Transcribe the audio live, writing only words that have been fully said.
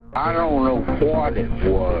I don't know what it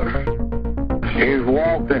was. He's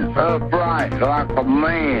walking upright like a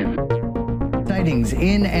man. Sightings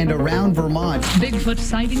in and around Vermont. Bigfoot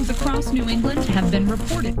sightings across New England have been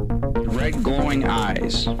reported. Red glowing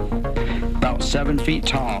eyes, about 7 feet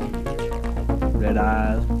tall. Red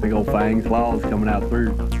eyes, big old fangs, claws coming out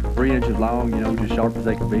through 3 inches long, just sharp as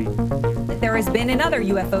they can be. There has been another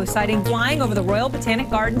UFO sighting flying over the Royal Botanic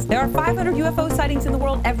Gardens. There are 500 UFO sightings in the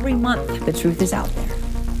world every month. The truth is out there.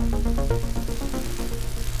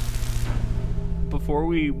 Before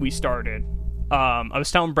we started, I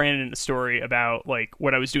was telling Brandon a story about like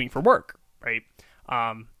what I was doing for work, right?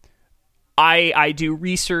 I do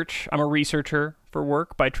research. I'm a researcher for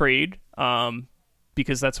work by trade,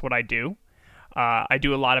 because that's what I do. I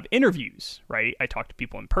do a lot of interviews, right? I talk to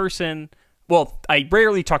people in person. Well, I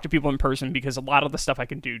rarely talk to people in person because a lot of the stuff I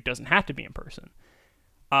can do doesn't have to be in person.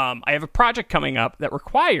 I have a project coming up that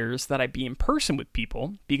requires that I be in person with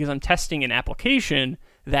people because I'm testing an application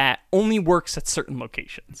that only works at certain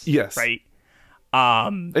locations. Yes. Right?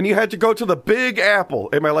 And you had to go to the Big Apple.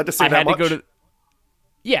 Am I allowed to say that much?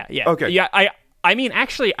 Yeah. Okay. Yeah, I mean,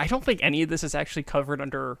 actually, I don't think any of this is actually covered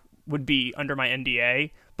would be under my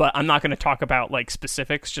NDA, but I'm not going to talk about, like,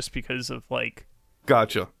 specifics just because of, like...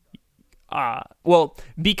 Gotcha. Well,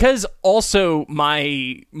 because also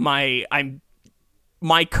my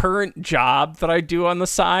current job that I do on the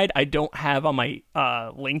side, I don't have on my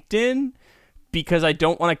LinkedIn because I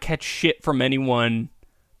don't want to catch shit from anyone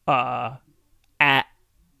at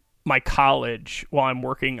my college while I'm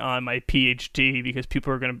working on my PhD because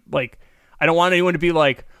people are going to, like, I don't want anyone to be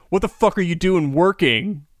like, what the fuck are you doing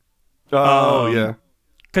working? Oh, yeah.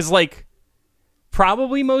 Because, like,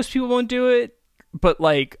 probably most people won't do it, but,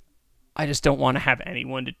 like, I just don't want to have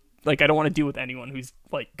anyone to, like, I don't want to deal with anyone who's,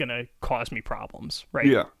 like, going to cause me problems, right?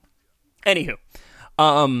 Yeah. Anywho,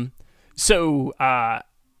 so I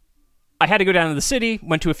had to go down to the city,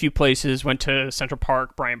 went to a few places, went to Central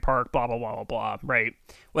Park, Bryant Park, blah, blah, blah, blah, blah, right?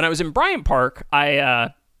 When I was in Bryant Park,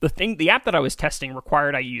 the app that I was testing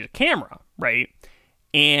required I use a camera, right?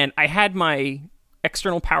 And I had my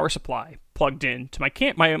external power supply plugged in to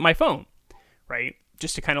my phone, right?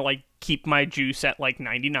 Just to kind of, like, keep my juice at, like,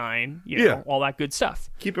 99, you know, all that good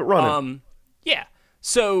stuff. Keep it running. Yeah.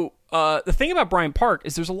 So the thing about Bryant Park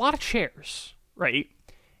is there's a lot of chairs, right?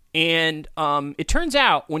 And it turns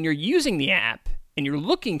out when you're using the app and you're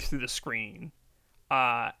looking through the screen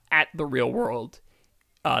at the real world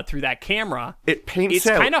through that camera, it paints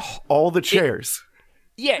out kind of all the chairs.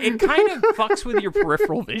 It kind of fucks with your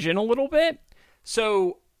peripheral vision a little bit.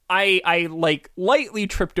 So I like lightly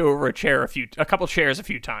tripped over a couple chairs a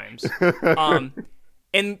few times.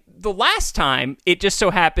 And the last time it just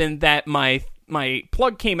so happened that my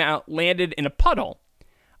plug came out, landed in a puddle.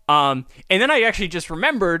 And then I actually just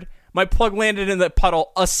remembered my plug landed in the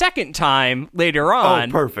puddle a second time later on.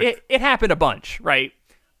 Oh, perfect. It happened a bunch, right?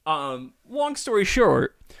 Long story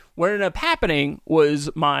short, what ended up happening was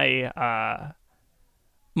my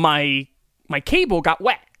cable got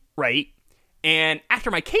wet, right? And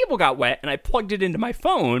after my cable got wet and I plugged it into my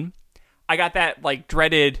phone, I got that, like,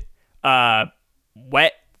 dreaded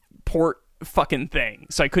wet port fucking thing.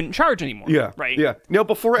 So I couldn't charge anymore. Yeah. Right? Yeah. Now,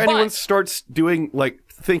 before anyone starts doing, like,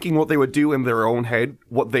 thinking what they would do in their own head,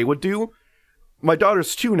 what they would do, my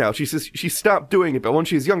daughter's 2 now. She says she stopped doing it, but when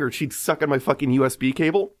she was younger, she'd suck on my fucking USB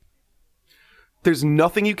cable. There's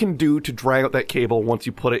nothing you can do to drag out that cable once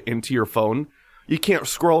you put it into your phone. You can't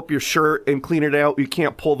scroll up your shirt and clean it out. You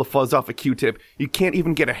can't pull the fuzz off a Q-tip. You can't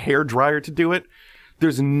even get a hair dryer to do it.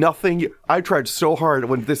 There's nothing. I tried so hard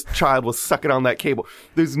when this child was sucking on that cable.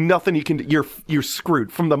 There's nothing you can do. You're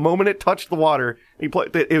screwed. From the moment it touched the water, it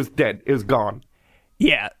was dead. It was gone.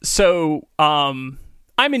 Yeah. So I'm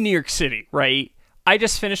in New York City, right? I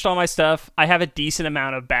just finished all my stuff. I have a decent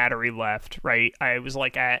amount of battery left, right? I was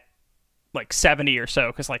like at like 70 or so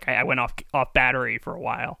because like I went off battery for a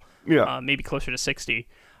while. Yeah. Maybe closer to 60.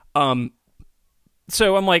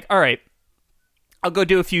 So I'm like, all right, I'll go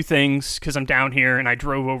do a few things because I'm down here and I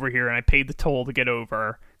drove over here and I paid the toll to get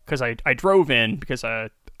over because I drove in because I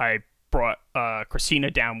brought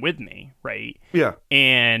Christina down with me, right? Yeah.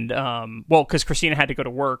 And, because Christina had to go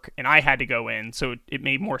to work and I had to go in, so it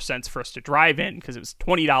made more sense for us to drive in because it was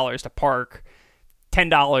 $20 to park,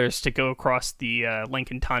 $10 to go across the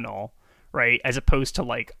Lincoln Tunnel, right? As opposed to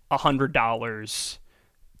like $100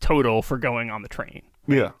 total for going on the train.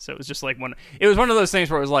 Right? Yeah. So it was just like one of those things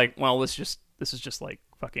where it was like, well, this is just like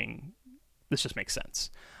fucking, this just makes sense.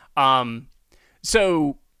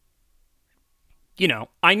 So, you know,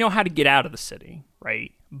 I know how to get out of the city,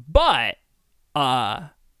 right? But I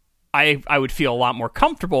would feel a lot more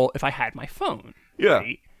comfortable if I had my phone. Yeah.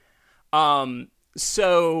 Right?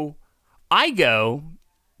 So I go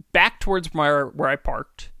back towards where I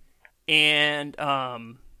parked, and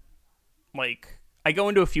like I go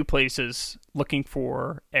into a few places looking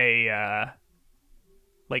for a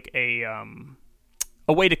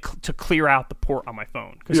way to clear out the port on my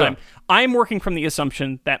phone, because I'm working from the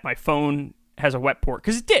assumption that my phone has a wet port,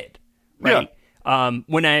 because it did, right? Yeah.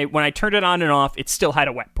 When I turned it on and off, it still had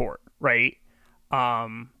a wet port, right?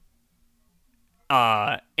 And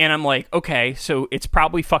I'm like, okay, so it's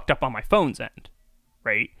probably fucked up on my phone's end,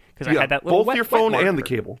 right? Because I had that little both your phone and the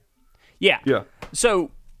cable. Yeah. Yeah.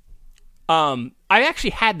 So, I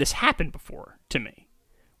actually had this happen before to me,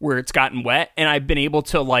 where it's gotten wet, and I've been able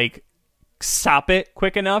to like stop it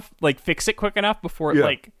quick enough, like fix it quick enough before it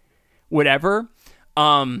like whatever.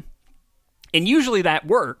 And usually that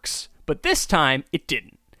works, but this time it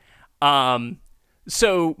didn't.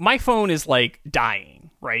 So my phone is like dying,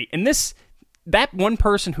 right? And that one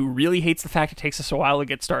person who really hates the fact it takes us a while to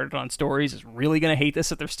get started on stories is really going to hate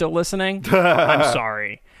this if they're still listening. I'm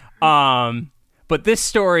sorry. But this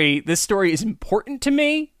story is important to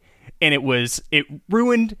me, and it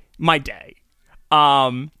ruined my day.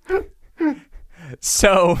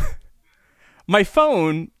 So my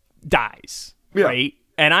phone dies, right?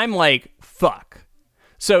 And I'm like, fuck.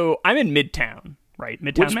 So I'm in Midtown, right?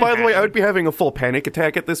 Midtown, Which, by the way, I would be having a full panic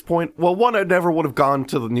attack at this point. Well, one, I never would have gone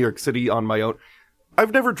to New York City on my own.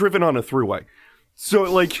 I've never driven on a thruway. So,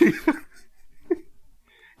 like...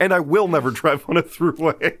 and I will never drive on a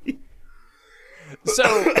thruway. So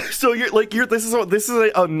this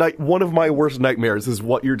is a night. One of my worst nightmares is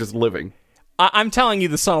what you're just living. I'm telling you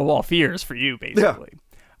the sum of all fears for you, basically.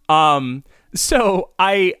 Yeah. So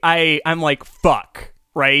I'm like, fuck,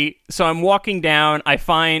 right? So I'm walking down.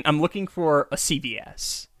 I'm looking for a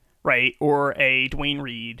CVS, right, or a Duane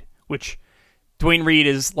Reade, which Duane Reade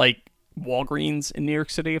is like Walgreens in New York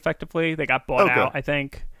City. Effectively, they got bought out, I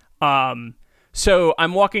think. So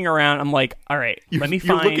I'm walking around. I'm like, all right, let me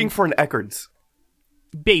find. You're looking for an Eckerd's.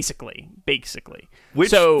 Basically.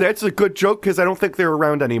 That's a good joke, because I don't think they're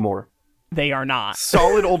around anymore. They are not.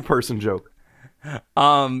 Solid old person joke.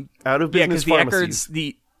 Out of business pharmacies.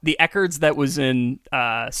 The Eckerd's that was in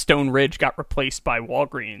Stone Ridge got replaced by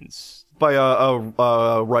Walgreens. By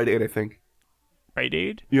Rite Aid, I think. Rite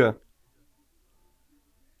Aid? Yeah.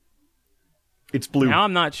 It's blue. Now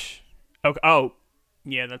I'm not... Oh,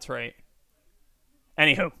 yeah, that's right.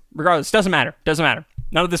 Anywho, regardless, doesn't matter.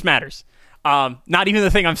 None of this matters. Not even the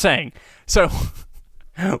thing I'm saying. So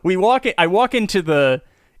I walk into the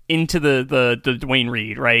Duane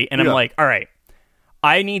Reade, right? And I'm like, all right,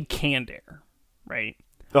 I need canned air, right?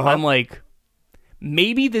 Uh-huh. I'm like,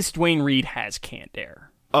 maybe this Duane Reade has canned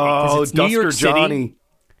air. Right? Oh, it's Duster New York Johnny.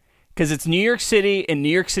 Because it's New York City, and New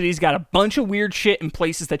York City's got a bunch of weird shit in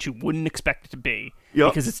places that you wouldn't expect it to be.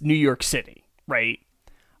 Yep. Because it's New York City, right?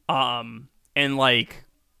 And like,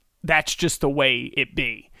 that's just the way it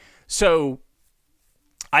be. So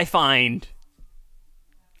I find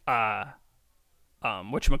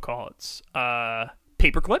whatchamacallits,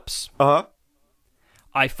 paper clips. Uh-huh.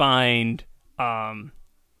 I find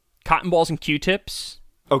cotton balls and Q-tips.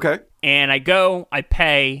 Okay. And I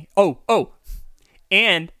pay.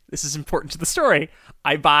 And this is important to the story.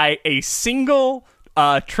 I buy a single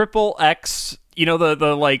triple X,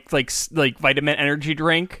 the like vitamin energy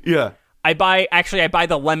drink. Yeah. I buy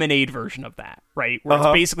the lemonade version of that, right? Where it's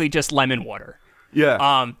basically just lemon water.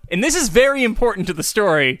 Yeah. And this is very important to the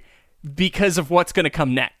story because of what's going to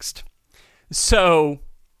come next. So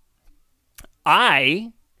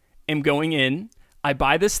I am going in, I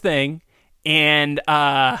buy this thing, and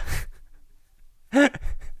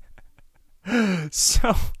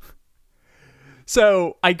so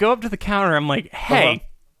I go up to the counter, I'm like, hey,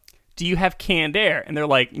 do you have canned air? And they're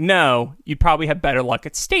like, no, you'd probably have better luck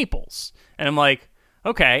at Staples. And I'm like,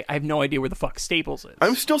 okay, I have no idea where the fuck Staples is.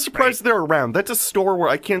 I'm still surprised they're around. That's a store where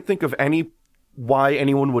I can't think of why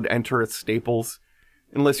anyone would enter a Staples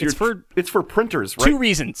unless it's for printers, right? Two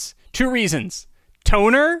reasons.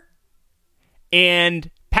 Toner and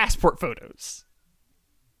passport photos.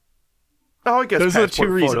 Oh, I guess those passport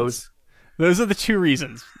are the two photos. Reasons. Those are the two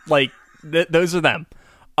reasons. Like, those are them.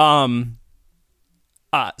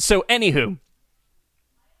 So anywho,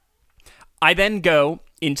 I then go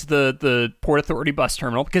into the Port Authority bus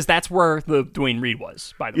terminal, because that's where the Duane Reade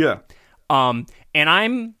was, by the way. And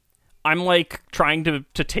I'm like trying to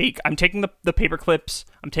take, I'm taking the paper clips,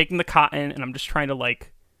 I'm taking the cotton, and I'm just trying to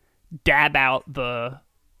like dab out the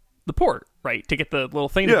port, right, to get the little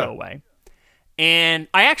thing to go away. And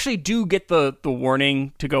I actually do get the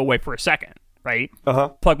warning to go away for a second, right?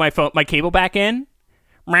 Plug my cable back in.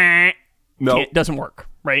 No, it doesn't work,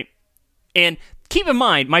 right? And keep in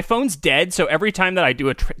mind, my phone's dead, so every time that I do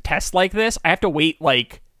a test like this, I have to wait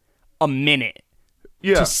like a minute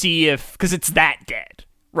to see if, because it's that dead,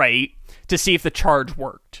 right? To see if the charge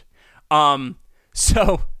worked.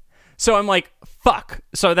 So I'm like, fuck.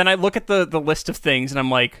 So then I look at the list of things, and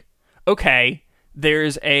I'm like, okay,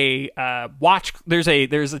 there's a watch. There's a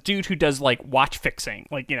dude who does like watch fixing,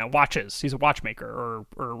 like, you know, watches. He's a watchmaker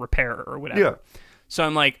or repairer or whatever. Yeah. So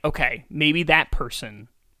I'm like, okay, maybe that person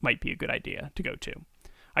might be a good idea to go to.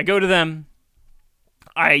 I go to them.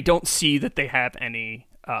 I don't see that they have any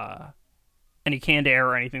canned air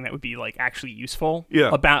or anything that would be like actually useful. Yeah.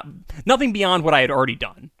 About nothing beyond what I had already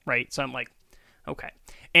done, right? So I'm like, okay.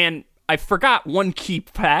 And I forgot one key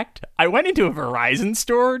fact. I went into a Verizon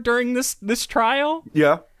store during this trial.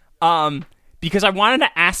 Yeah. Because I wanted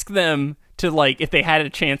to ask them to, like, if they had a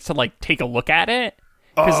chance to like take a look at it.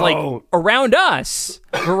 Because like around us,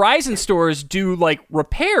 Verizon stores do like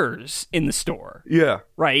repairs in the store. Yeah.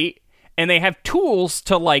 Right? And they have tools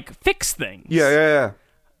to like fix things. Yeah.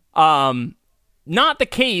 Not the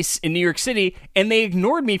case in New York City, and they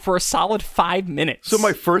ignored me for a solid 5 minutes. So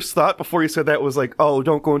my first thought before you said that was like, oh,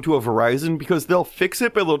 don't go into a Verizon because they'll fix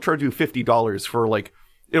it, but they'll charge you $50 for like,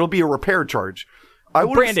 it'll be a repair charge. I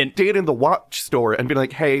would have stayed in the watch store and been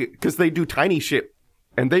like, hey, because they do tiny shit,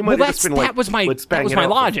 and they might have just been like, that was my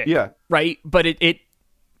logic, yeah, right? But it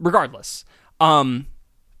regardless. So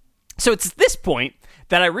it's at this point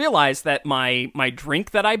that I realized that my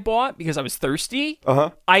drink that I bought because I was thirsty,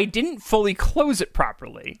 I didn't fully close it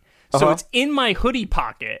properly. So it's in my hoodie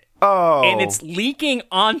pocket. Oh. And it's leaking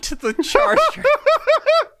onto the charger.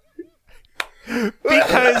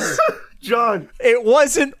 Because John, it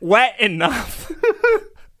wasn't wet enough.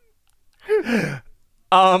 And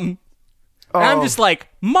I'm just like,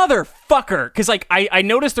 motherfucker. Because like I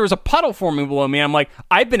noticed there was a puddle forming below me. I'm like,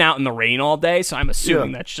 I've been out in the rain all day, so I'm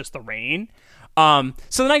assuming that's just the rain. So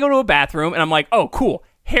then I go to a bathroom and I'm like, oh, cool.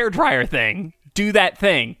 Hair dryer thing. Do that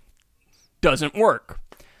thing. Doesn't work.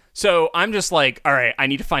 So I'm just like, all right, I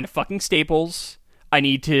need to find a fucking Staples. I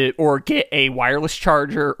need to, or get a wireless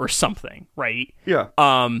charger or something, right? Yeah.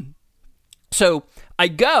 So I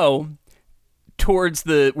go towards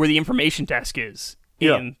where the information desk is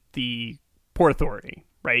in the Port Authority,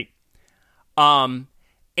 right?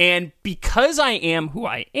 And because I am who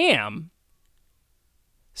I am,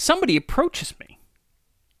 somebody approaches me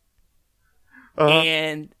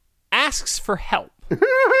and asks for help.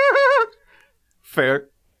 Fair.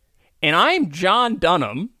 And I'm John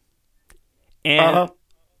Dunham. And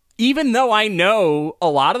even though I know a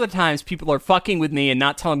lot of the times people are fucking with me and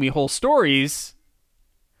not telling me whole stories,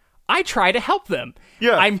 I try to help them.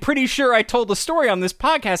 Yeah. I'm pretty sure I told a story on this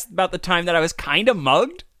podcast about the time that I was kind of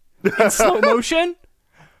mugged in slow motion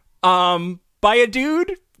by a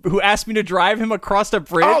dude who asked me to drive him across a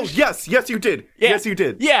bridge. Oh, yes, you did. Yeah. Yes, you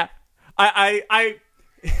did. Yeah. I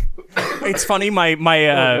it's funny, my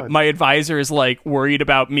advisor is like worried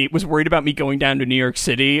about me going down to New York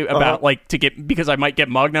City about like because I might get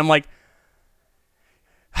mugged, and I'm like,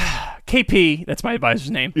 KP, that's my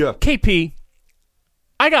advisor's name. Yeah. KP,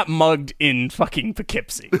 I got mugged in fucking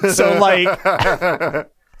Poughkeepsie. So like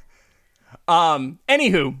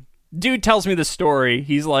anywho, dude tells me the story.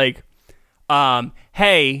 He's like,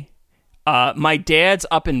 hey, my dad's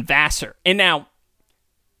up in Vassar. And now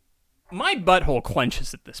my butthole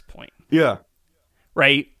clenches at this point. Yeah.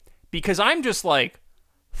 Right? Because I'm just like,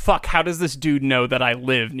 fuck, how does this dude know that I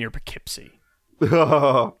live near Poughkeepsie?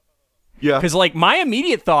 Yeah. Because, like, my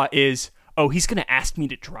immediate thought is, oh, he's going to ask me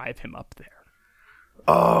to drive him up there.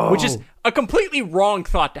 Oh. Which is a completely wrong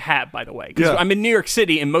thought to have, by the way. Because I'm in New York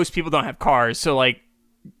City and most people don't have cars. So, like,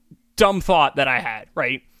 dumb thought that I had,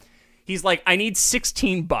 right? He's like, I need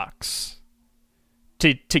 $16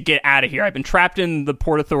 to get out of here. I've been trapped in the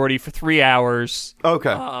Port Authority for 3 hours.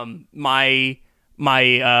 Okay. My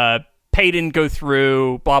pay didn't go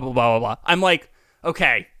through, blah, blah, blah, blah, blah. I'm like,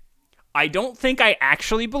 okay, I don't think I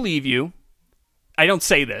actually believe you. I don't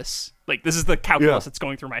say this. Like, this is the calculus that's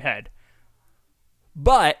going through my head.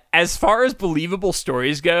 But as far as believable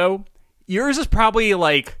stories go, yours is probably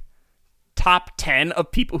like top 10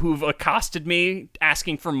 of people who've accosted me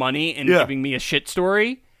asking for money and giving me a shit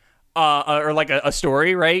story. Or like a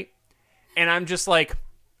story, right? And I'm just like,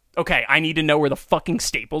 okay, I need to know where the fucking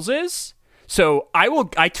Staples is. So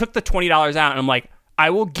I took the $20 out and I'm like, I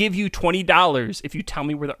will give you $20 if you tell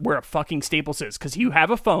me where a fucking Staples is. Because you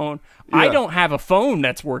have a phone. Yeah. I don't have a phone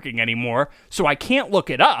that's working anymore, so I can't look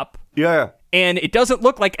it up. Yeah. And it doesn't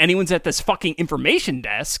look like anyone's at this fucking information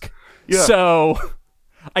desk. Yeah. So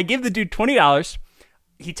I give the dude $20.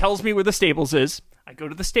 He tells me where the Staples is. I go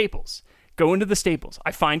to the Staples. Go into the Staples.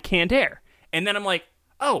 I find canned air. And then I'm like,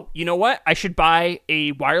 oh, you know what? I should buy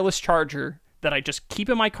a wireless charger that I just keep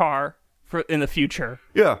in my car for in the future.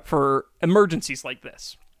 Yeah. For emergencies like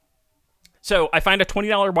this. So I find a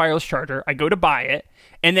 $20 wireless charger. I go to buy it.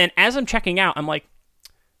 And then as I'm checking out, I'm like,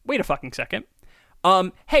 wait a fucking second.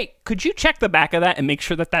 Hey, could you check the back of that and make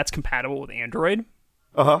sure that that's compatible with Android?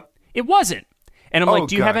 Uh-huh. It wasn't. And I'm like,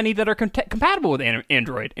 do you have God. any that are compatible with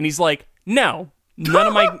Android? And he's like, no.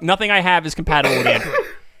 Nothing I have is compatible with Android.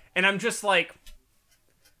 And I'm just like...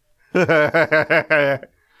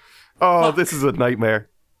 Oh, this is a nightmare.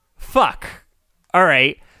 Fuck. All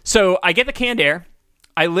right. So I get the canned air.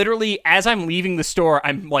 I literally, as I'm leaving the store,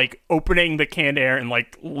 I'm like opening the canned air and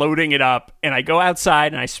like loading it up. And I go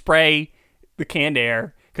outside and I spray the canned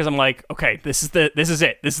air because I'm like, okay, this is it. This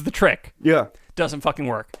is the trick. Yeah. Doesn't fucking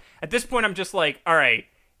work. At this point, I'm just like, all right,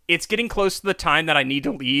 it's getting close to the time that I need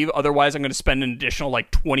to leave. Otherwise, I'm going to spend an additional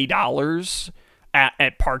like $20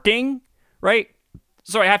 at parking, right?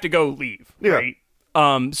 So I have to go leave, right?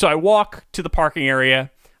 So I walk to the parking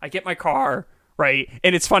area. I get my car, right?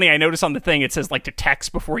 And it's funny, I notice on the thing, it says like to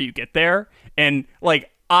text before you get there. And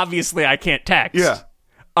like, obviously I can't text. Yeah.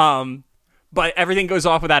 But everything goes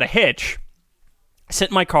off without a hitch. I sit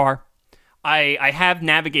in my car. I have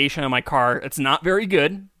navigation on my car. It's not very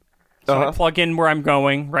good. So I plug in where I'm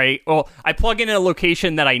going, right? Well, I plug in a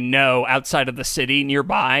location that I know outside of the city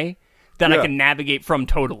nearby that I can navigate from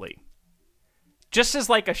totally. Just as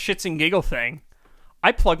like a shits and giggle thing,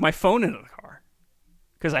 I plug my phone into the car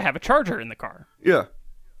because I have a charger in the car. Yeah.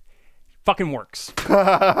 Fucking works.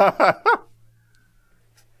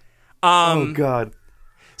 Oh God.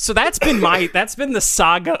 So that's been the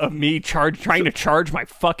saga of me trying to charge my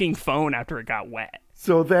fucking phone after it got wet.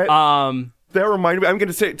 So that reminded me. I'm going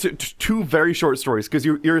to say two very short stories because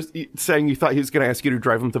you're saying you thought he was going to ask you to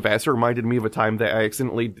drive him to Vassar. Reminded me of a time that I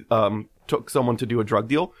accidentally took someone to do a drug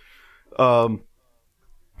deal.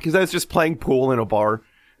 Because I was just playing pool in a bar,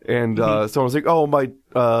 and someone was like, "Oh my,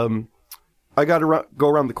 I got to go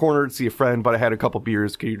around the corner to see a friend, but I had a couple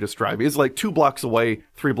beers. Can you just drive me?" It's like 3 blocks away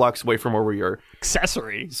from where we are.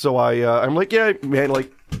 Accessory. So I'm like, yeah, man,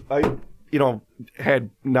 like I had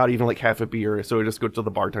not even like half a beer, so I just go to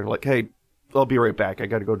the bartender like, "Hey, I'll be right back. I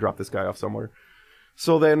got to go drop this guy off somewhere."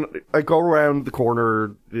 So then I go around the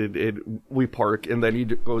corner, we park, and then he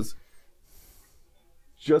goes,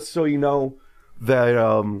 "Just so you know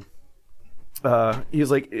that he's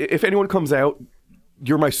like, if anyone comes out,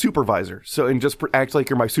 you're my supervisor. So, and just act like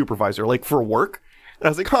you're my supervisor, like for work." And I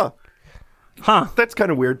was like, huh, that's kind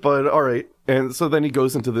of weird, but all right. And so then he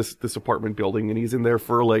goes into this apartment building, and he's in there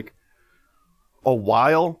for like a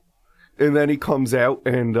while, and then he comes out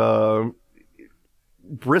and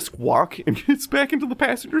brisk walk and gets back into the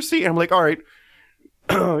passenger seat. And I'm like, all right,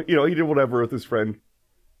 he did whatever with his friend.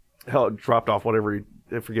 Hell, dropped off whatever.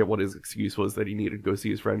 I forget what his excuse was that he needed to go see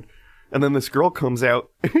his friend. And then this girl comes out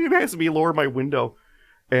and asks me to lower my window.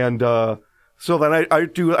 And so then I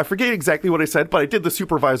forget exactly what I said, but I did the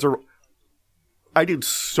supervisor. I did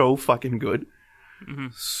so fucking good. Mm-hmm.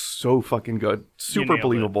 So fucking good. Super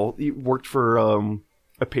believable. He worked for a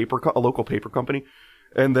local paper company.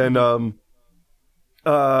 And then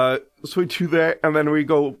so we do that, and then we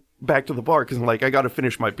go back to the bar because I'm like, I got to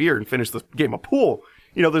finish my beer and finish this game of pool.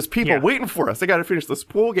 There's people waiting for us. I got to finish this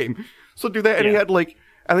pool game. So do that, and he had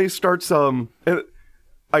and then he starts, and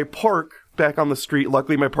I park back on the street.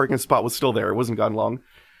 Luckily, my parking spot was still there. It wasn't gone long.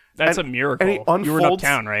 That's a miracle. And he unfolds you were in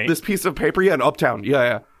Uptown, right? This piece of paper. Yeah, in Uptown.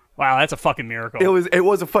 Yeah. Wow, that's a fucking miracle. It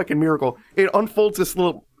was a fucking miracle. It unfolds this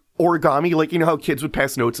little origami, like, how kids would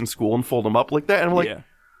pass notes in school and fold them up like that. And I'm like,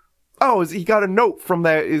 oh, he got a note from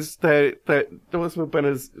that. Is that must have been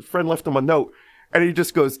his friend left him a note. And he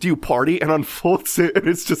just goes, "Do you party?" and unfolds it, and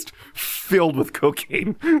it's just filled with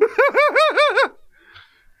cocaine. And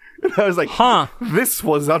I was like, this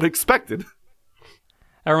was unexpected.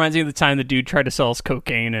 That reminds me of the time the dude tried to sell us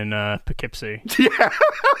cocaine in Poughkeepsie. Yeah.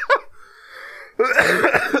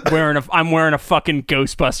 I'm wearing a fucking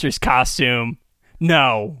Ghostbusters costume.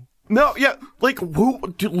 No, yeah. Like,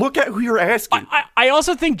 look at who you're asking. I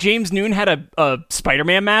also think James Noon had a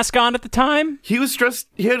Spider-Man mask on at the time. He was dressed.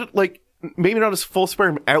 He had maybe not his full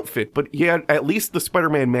Spider-Man outfit, but he had at least the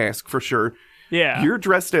Spider-Man mask for sure. Yeah, you're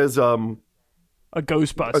dressed as a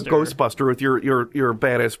Ghostbuster. A Ghostbuster with your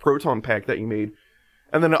badass proton pack that you made,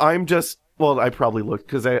 and then I'm just I probably looked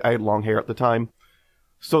because I had long hair at the time,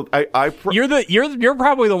 so you're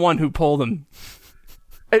probably the one who pulled him.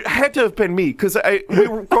 It had to have been me because we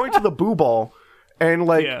were going to the Boo Ball, and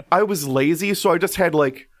I was lazy, so I just had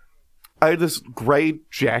I had this gray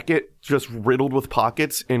jacket just riddled with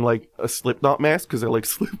pockets and a Slipknot mask because I like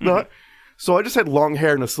Slipknot. So I just had long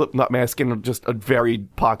hair and a Slipknot mask and just a very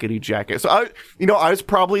pockety jacket. So I was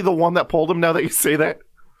probably the one that pulled him, now that you say that.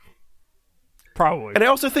 Probably. And I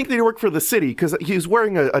also think that he worked for the city, because he was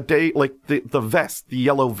wearing a day, like, the vest, the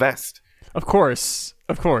yellow vest. Of course.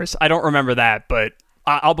 I don't remember that, but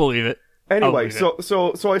I'll believe it. Anyway, so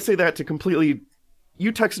I say that to completely...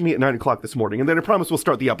 You texted me at 9 o'clock this morning, and then I promise we'll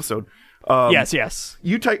start the episode. Yes.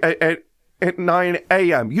 You at 9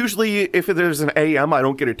 a.m. Usually, if there's an a.m., I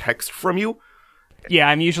don't get a text from you. Yeah,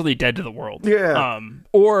 I'm usually dead to the world. Yeah.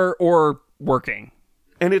 Or working.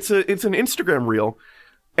 And it's an Instagram reel,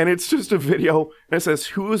 and it's just a video, and it says,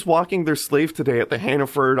 who is walking their slave today at the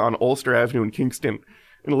Hannaford on Ulster Avenue in Kingston,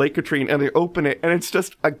 in Lake Katrine, and they open it, and it's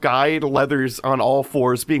just a guy in leathers on all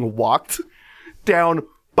fours being walked down.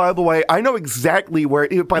 By the way, I know exactly where,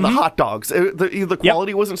 by the hot dogs. The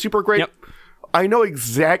quality wasn't super great. Yep. I know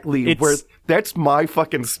exactly where, that's my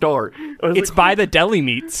fucking store. It's like, by the deli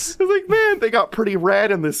meats. I was like, man, they got pretty rad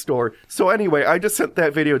in this store. So anyway, I just sent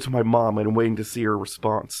that video to my mom and I'm waiting to see her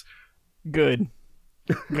response. Good.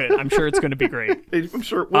 I'm sure it's going to be great. I'm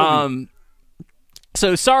sure it will be.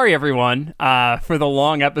 So sorry everyone for the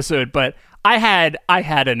long episode, but I had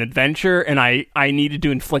an adventure and I needed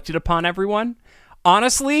to inflict it upon everyone.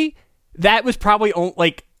 Honestly, that was probably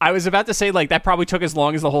I was about to say that probably took as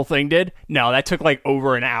long as the whole thing did. No, that took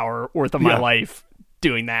over an hour worth of my life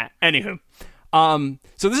doing that. Anywho,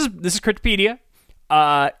 so this is Cryptopedia.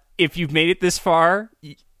 If you've made it this far,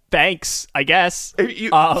 thanks, I guess.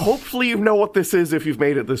 Hopefully you know what this is if you've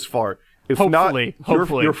made it this far. If hopefully,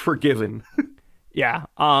 you're forgiven. Yeah.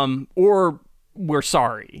 Or we're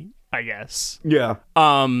sorry, I guess. Yeah.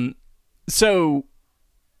 So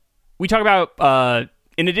we talk about,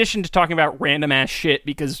 in addition to talking about random ass shit,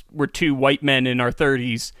 because we're two white men in our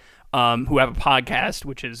 30s who have a podcast,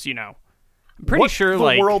 which is, I'm pretty sure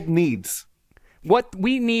the world needs. What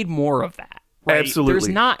we need more of that. Right? Absolutely. There's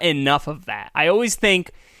not enough of that. I always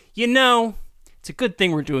think, it's a good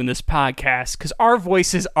thing we're doing this podcast because our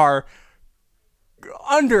voices are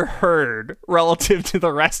underheard relative to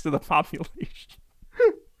the rest of the population.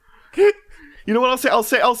 You know what I'll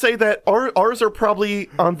say? I'll say that ours are probably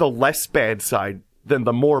on the less bad side than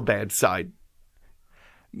the more bad side.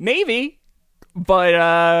 Maybe,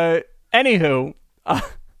 but anywho,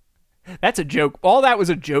 that's a joke. All that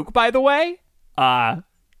was a joke, by the way.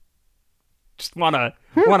 Just wanna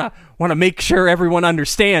make sure everyone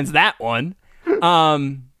understands that one.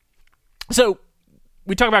 So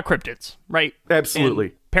we talk about cryptids, right? Absolutely.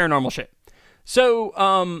 And paranormal shit. So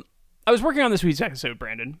I was working on this week's episode,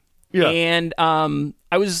 Brandon. Yeah. And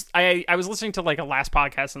I was listening to a last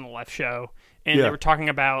podcast on the Left Show, and they were talking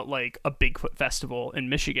about a Bigfoot festival in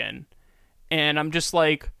Michigan, and I'm just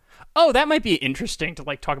like, oh, that might be interesting to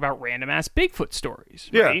talk about random ass Bigfoot stories,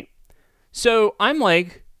 right? Yeah. So I'm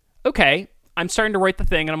like, okay, I'm starting to write the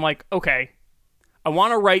thing, and I'm like, okay, I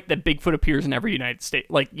want to write that Bigfoot appears in every United States,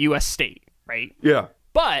 U.S. state, right? Yeah.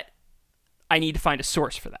 But I need to find a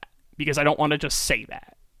source for that because I don't want to just say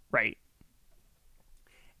that, right?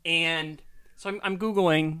 And so I'm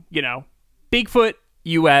Googling, Bigfoot,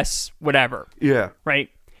 U.S., whatever. Yeah. Right?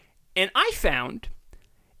 And I found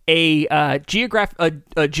a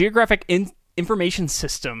geographic information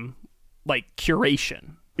system,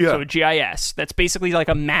 curation. Yeah. So a GIS. That's basically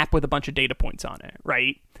a map with a bunch of data points on it,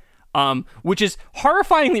 right? Which is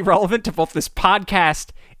horrifyingly relevant to both this podcast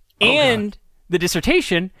and the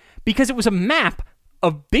dissertation because it was a map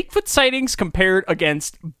of Bigfoot sightings compared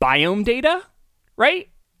against biome data, right?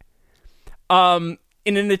 In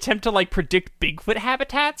an attempt to predict Bigfoot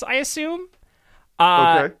habitats, I assume.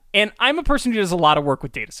 Okay. And I'm a person who does a lot of work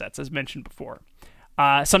with data sets, as mentioned before.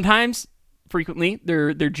 Sometimes, frequently,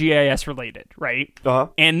 they're GIS related, right? Uh-huh.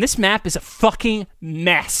 And this map is a fucking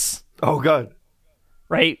mess. Oh, God.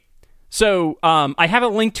 Right? So, I have a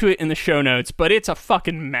link to it in the show notes, but it's a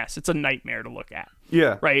fucking mess. It's a nightmare to look at.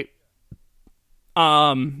 Yeah. Right?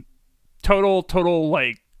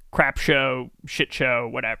 Total, crap show, shit show,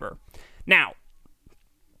 whatever. Now,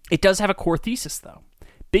 it does have a core thesis, though.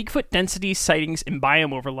 Bigfoot density, sightings, and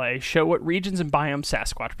biome overlay show what regions and biomes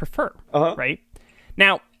Sasquatch prefer, right?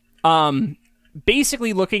 Now,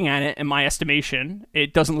 basically looking at it, in my estimation,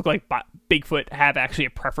 it doesn't look like Bigfoot have actually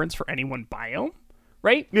a preference for any one biome,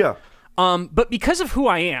 right? Yeah. But because of who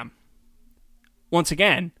I am, once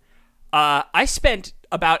again, I spent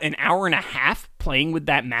about an hour and a half playing with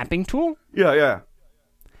that mapping tool. Yeah.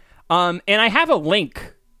 And I have a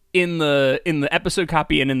link in the episode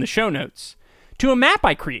copy and in the show notes to a map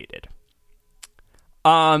I created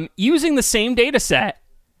using the same data set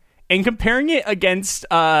and comparing it against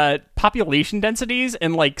population densities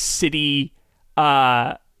and city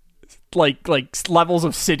like levels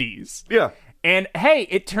of cities. Yeah. And hey,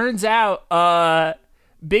 it turns out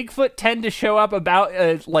Bigfoot tend to show up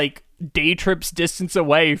about like day trips distance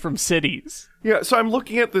away from cities. Yeah, so I'm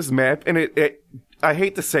looking at this map, and it I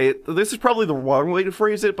hate to say it, this is probably the wrong way to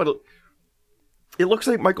phrase it, but it looks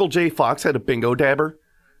like Michael J. Fox had a bingo dabber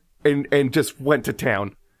and just went to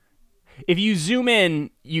town. If you zoom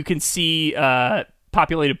in, you can see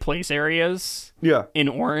populated place areas. Yeah. In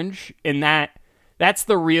orange, and that's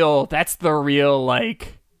the real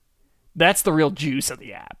juice of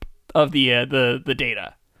the app, of the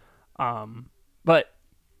data. But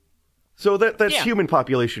so that's human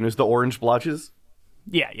population is the orange blotches.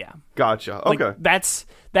 Yeah. Gotcha. Okay. Like,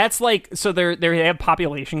 that's like, so they have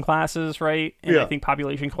population classes, right? And I think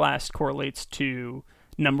population class correlates to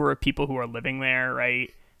number of people who are living there,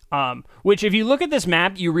 right? Which, if you look at this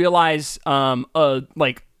map, you realize a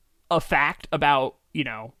fact about,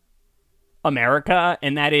 America,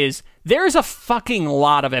 and that is there's a fucking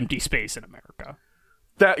lot of empty space in America.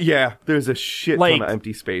 There's a shit ton of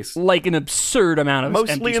empty space. Like an absurd amount of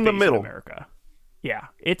mostly empty space in the middle. In America. Yeah.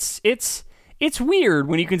 It's weird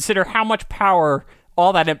when you consider how much power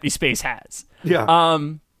all that empty space has. Yeah.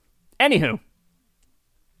 Anywho,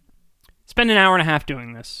 spend an hour and a half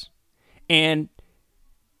doing this, and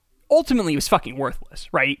ultimately it was fucking worthless,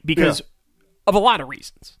 right? Because of a lot of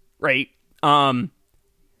reasons, right?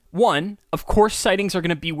 One, of course, sightings are going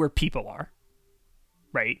to be where people are,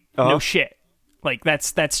 right? No shit. Like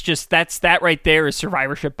that right there is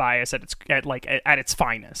survivorship bias at its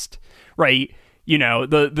finest, right?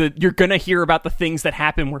 You're gonna hear about the things that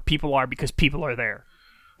happen where people are because people are there.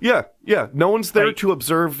 Yeah. No one's there to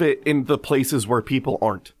observe it in the places where people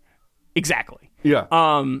aren't. Exactly. Yeah.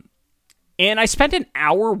 And I spent an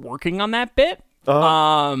hour working on that bit,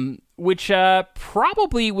 which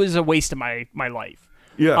probably was a waste of my life.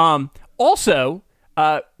 Yeah. Also,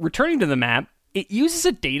 returning to the map, it uses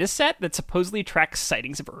a data set that supposedly tracks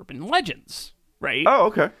sightings of urban legends, right? Oh,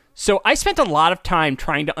 okay. So I spent a lot of time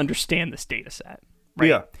trying to understand this data set, right?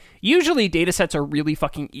 Yeah. Usually data sets are really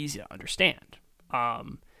fucking easy to understand,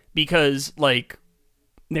 because like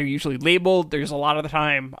they're usually labeled. There's a lot of the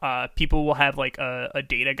time people will have like a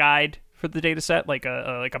data guide for the data set, like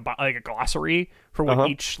a glossary for what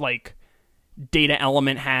each like data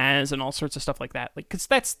element has and all sorts of stuff like that. Like, because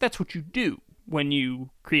that's what you do when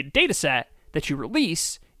you create a data set that you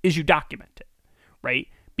release, is you document it, right?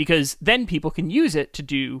 Because then people can use it to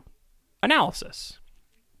do analysis.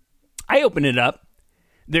 I open it up.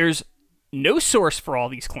 There's no source for all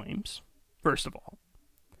these claims, first of all.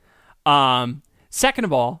 Second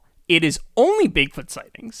of all, it is only Bigfoot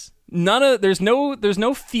sightings. There's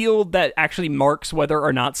no field that actually marks whether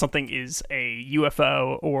or not something is a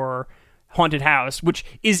UFO or haunted house, which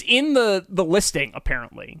is in the listing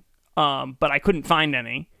apparently, but I couldn't find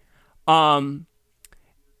any. I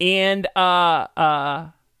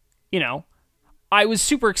was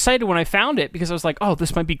super excited when I found it because I was like, oh,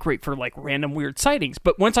 this might be great for like random weird sightings.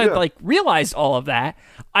 But once I like realized all of that,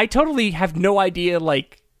 I totally have no idea,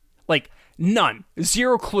 like none,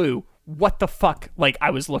 zero clue what the fuck like I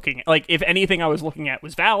was looking at. Like if anything I was looking at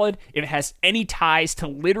was valid, if it has any ties to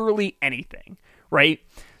literally anything, right?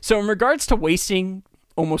 So in regards to wasting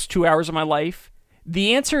almost 2 hours of my life,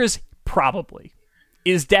 the answer is probably.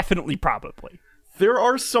 Is definitely probably. There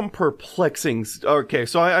are some perplexing... Okay,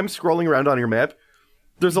 so I'm scrolling around on your map.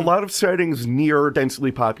 There's a lot of sightings near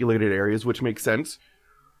densely populated areas, which makes sense.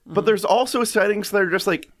 But there's also sightings that are just,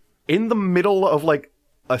 like, in the middle of, like,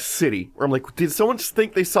 a city. Where I'm like, did someone just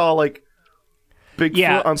think they saw, like,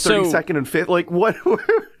 Bigfoot on 32nd and 5th? Like, what?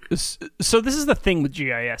 So this is the thing with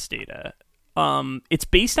GIS data. It's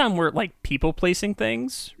based on where, like, people placing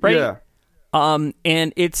things, right? Yeah. And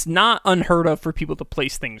it's not unheard of for people to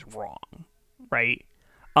place things wrong, right?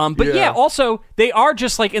 But also they are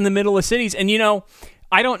just like in the middle of cities, and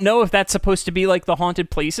I don't know if that's supposed to be like the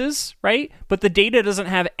haunted places, right? But the data doesn't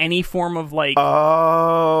have any form of like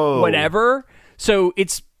whatever, so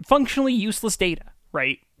it's functionally useless data,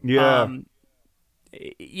 right? Yeah.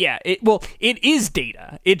 It is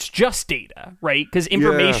data. It's just data, right? Because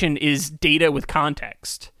information is data with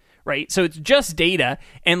context, right? So it's just data,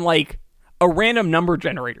 and like a random number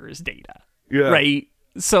generator is data, right?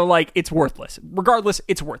 So like it's worthless. Regardless,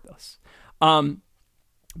 it's worthless.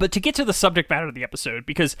 But to get to the subject matter of the episode,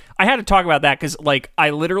 because I had to talk about that because like I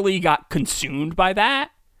literally got consumed by that,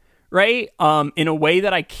 right? In a way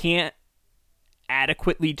that I can't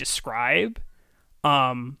adequately describe.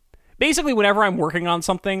 Basically, whenever I'm working on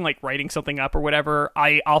something, like writing something up or whatever,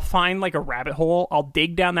 I'll find like a rabbit hole. I'll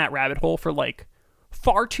dig down that rabbit hole for like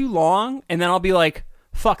far too long, and then I'll be like,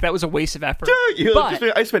 fuck, that was a waste of effort.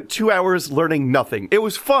 I spent 2 hours learning nothing. It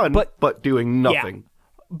was fun, but doing nothing.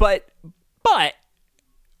 Yeah. But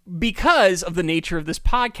because of the nature of this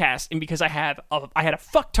podcast, and because I had a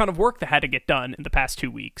fuck ton of work that had to get done in the past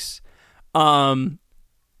 2 weeks, I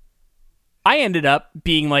ended up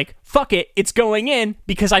being like, fuck it, it's going in,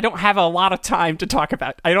 because I don't have a lot of time to talk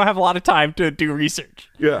about. I don't have a lot of time to do research.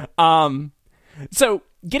 Yeah. So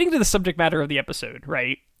getting to the subject matter of the episode,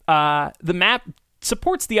 right? The map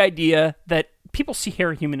supports the idea that people see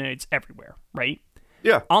hairy humanoids everywhere, right?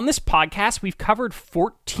 Yeah. On this podcast, we've covered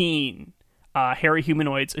 14 hairy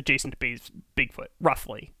humanoids adjacent to Bigfoot,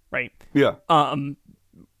 roughly, right? Yeah.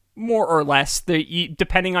 More or less,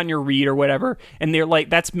 depending on your read or whatever. And they're like,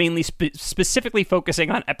 that's mainly specifically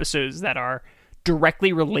focusing on episodes that are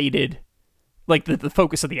directly related, like the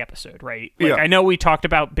focus of the episode, right? Like, I know we talked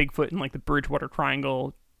about Bigfoot in like the Bridgewater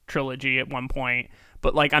Triangle trilogy at one point,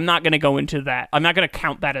 but like, I'm not going to go into that. I'm not going to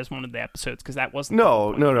count that as one of the episodes, because that wasn't.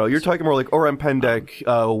 No. You're talking more like Orem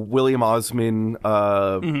Pendek, William Osman,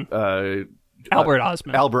 Albert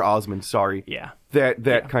Osman, sorry. Yeah.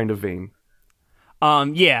 That kind of vein.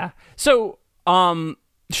 Yeah. So,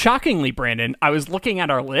 shockingly, Brandon, I was looking at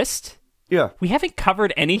our list. Yeah. We haven't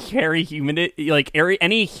covered any hairy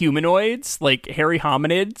any humanoids, like hairy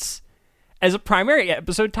hominids, as a primary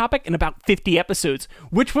episode topic in about 50 episodes,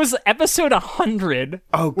 which was episode 100,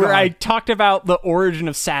 where I talked about the origin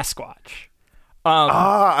of Sasquatch.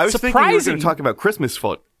 I was thinking we were going to talk about Christmas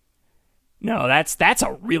foot. No, that's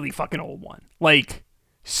a really fucking old one. Like,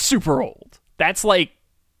 super old. That's like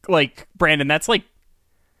Brandon, it's like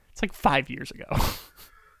 5 years ago.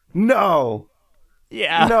 No.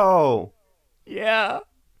 Yeah. No. Yeah.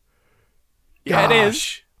 Yeah, it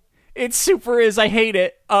is. It super is. I hate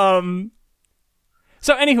it.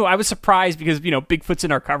 So anywho, I was surprised because, Bigfoot's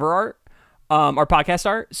in our cover art, our podcast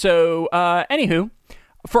art. So, anywho,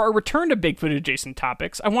 for our return to Bigfoot adjacent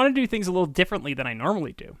topics, I want to do things a little differently than I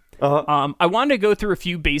normally do. I wanted to go through a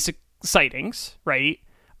few basic sightings, right?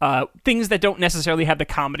 Things that don't necessarily have the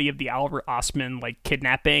comedy of the Albert Osman, like,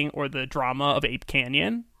 kidnapping or the drama of Ape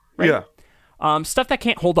Canyon, right? Yeah. Stuff that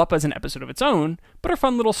can't hold up as an episode of its own, but are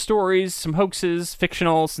fun little stories, some hoaxes,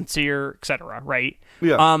 fictional, sincere, etc., right?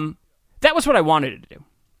 Yeah. That was what I wanted to do.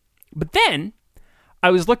 But then,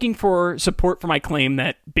 I was looking for support for my claim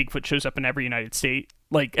that Bigfoot shows up in every United State,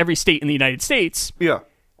 like, every state in the United States. Yeah.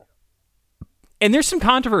 And there's some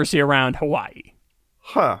controversy around Hawaii.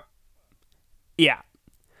 Huh. Yeah.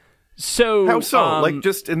 So how so? Like,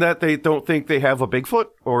 just in that they don't think they have a Bigfoot,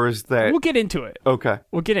 or is that? We'll get into it. Okay.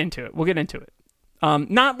 We'll get into it.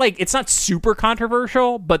 Not like it's not super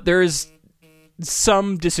controversial, but there's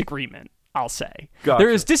some disagreement. I'll say Gotcha. There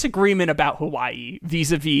is disagreement about Hawaii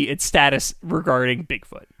vis-a-vis its status regarding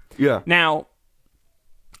Bigfoot. Yeah. Now,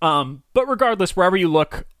 but regardless, wherever you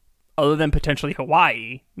look, other than potentially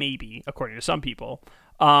Hawaii, maybe according to some people,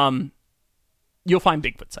 you'll find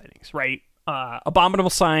Bigfoot sightings, right? Abominable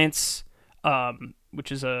Science,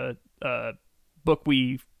 which is a book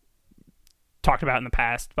we talked about in the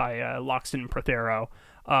past by Loxton and Prothero,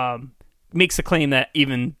 makes the claim that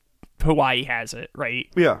even Hawaii has it, right?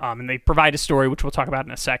 Yeah. And they provide a story, which we'll talk about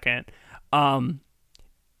in a second.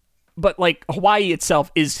 But, like, Hawaii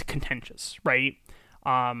itself is contentious, right?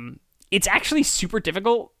 It's actually super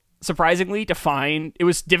difficult, surprisingly, to find. It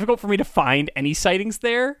was difficult for me to find any sightings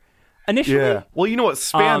there initially. Yeah. Well, you know what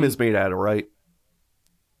Spam is made out of, right?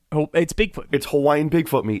 Oh, it's Bigfoot. It's Hawaiian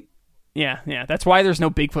Bigfoot meat. Yeah. That's why there's no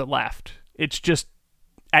Bigfoot left. It's just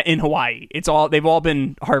in Hawaii. They've all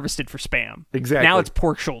been harvested for Spam. Exactly. Now it's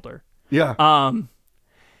pork shoulder. Yeah.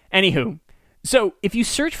 Anywho, so if you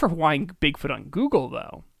search for Hawaiian Bigfoot on Google,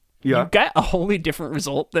 though, you get a wholly different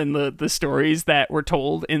result than the stories that were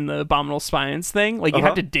told in the Abominable Science thing. Like, you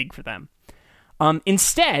have to dig for them.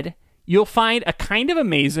 Instead, you'll find a kind of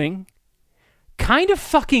amazing, kind of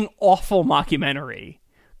fucking awful mockumentary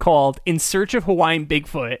called In Search of Hawaiian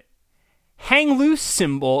Bigfoot, Hang Loose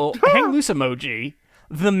emoji,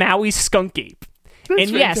 the Maui skunk ape. That's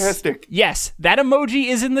and fantastic. Yes, that emoji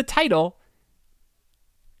is in the title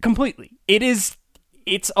completely. It's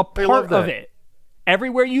a part of it.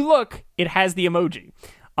 Everywhere you look, it has the emoji.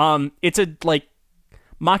 It's a, like,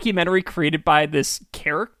 mockumentary created by this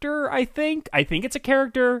character, I think. I think it's a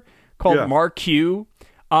character called Mark Q.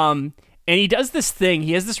 And he does this thing.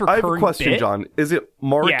 He has this recurring bit. I have a question, John. Is it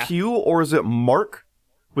Mark Q or is it Mark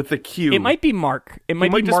with the Q? It might be Mark. It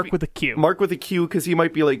might be Mark with a Q. Mark with a Q, because he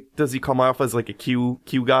might be like, does he come off as like a Q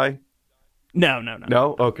guy? No.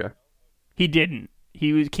 No? Okay. He didn't.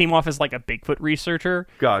 He came off as like a Bigfoot researcher.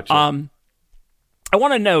 Gotcha. I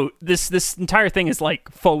want to note, this entire thing is like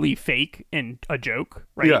fully fake and a joke,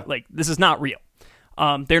 right? Yeah. Like, this is not real.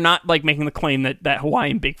 They're not like making the claim that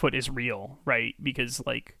Hawaiian Bigfoot is real, right? Because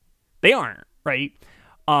like they aren't, right?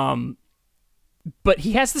 But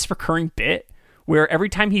he has this recurring bit where every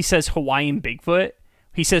time he says Hawaiian Bigfoot,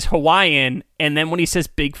 he says Hawaiian, and then when he says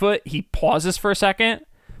Bigfoot, he pauses for a second,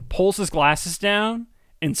 pulls his glasses down,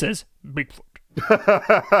 and says Bigfoot.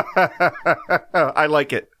 I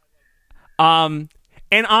like it. And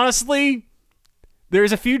honestly,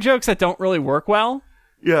 there's a few jokes that don't really work well.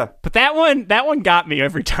 Yeah. But that one got me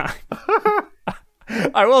every time.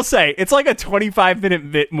 I will say, it's like a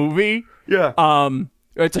 25-minute movie. Yeah.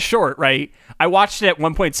 It's a short, right? I watched it at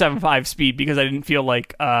 1.75 speed because I didn't feel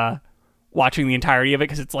like watching the entirety of it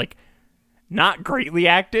because it's like not greatly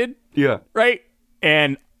acted. Yeah. Right?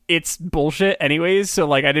 And it's bullshit anyways, so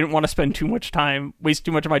like I didn't want to waste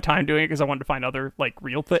too much of my time doing it because I wanted to find other like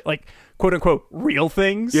real like quote unquote real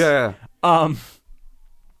things. Yeah.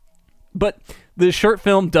 But the short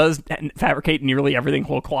film does fabricate nearly everything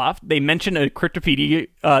whole cloth. They mention a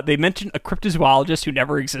cryptozoologist who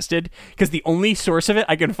never existed because the only source of it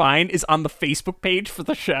I can find is on the Facebook page for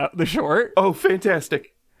the short. Oh,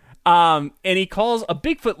 fantastic. And he calls a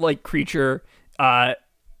Bigfoot-like creature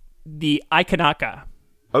the Aikanaka.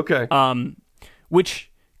 Okay.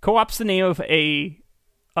 Which co-opts the name of a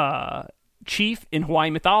chief in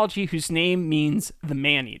Hawaiian mythology whose name means the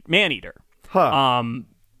man-eater. Huh.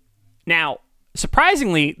 Now,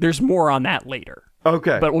 surprisingly, there's more on that later.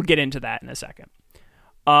 Okay. But we'll get into that in a second.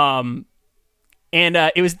 And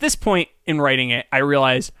it was at this point in writing it, I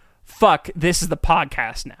realized, fuck, this is the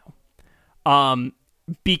podcast now.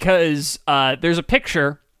 Because there's a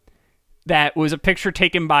picture that was a picture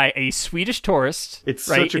taken by a Swedish tourist. It's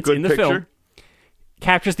right? such a It's good in the picture. film.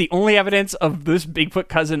 Captures the only evidence of this Bigfoot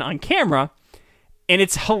cousin on camera. And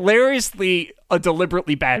it's hilariously a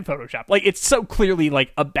deliberately bad Photoshop. Like, it's so clearly,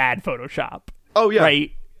 like, a bad Photoshop. Oh, yeah.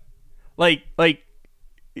 Right? Like,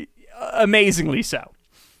 amazingly so.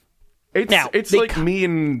 It's like me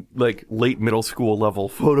in, like, late middle school level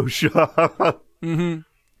Photoshop. Mm-hmm.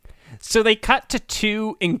 So they cut to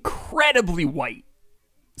two incredibly white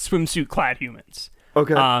swimsuit-clad humans.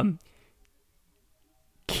 Okay.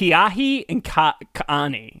 Kiahi and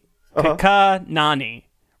Ka'ani. Uh-huh. Kanani,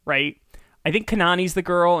 right? I think Kanani's the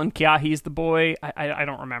girl and Kiahi's the boy. I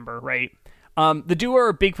don't remember, right? The duo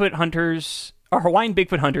are Hawaiian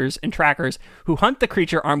Bigfoot hunters and trackers who hunt the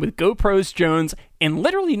creature armed with GoPros, drones, and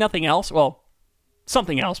literally nothing else. Well,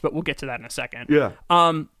 something else, but we'll get to that in a second. Yeah.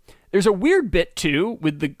 There's a weird bit, too,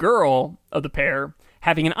 with the girl of the pair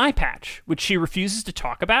having an eye patch, which she refuses to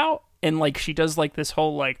talk about. And, like, she does, like, this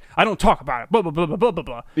whole, like, I don't talk about it, blah, blah, blah, blah, blah, blah,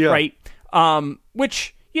 blah, yeah. right?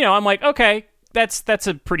 Which, you know, I'm like, okay, that's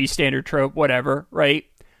a pretty standard trope, whatever, right?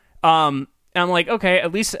 And I'm like, okay,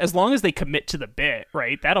 at least as long as they commit to the bit,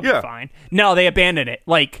 right? That'll be fine. No, they abandon it.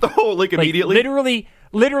 Like, like immediately?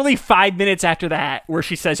 Literally 5 minutes after that, where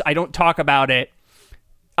she says, I don't talk about it,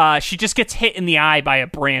 she just gets hit in the eye by a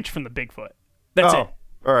branch from the Bigfoot. That's it.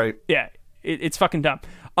 All right. Yeah, it's fucking dumb.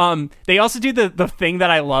 They also do the thing that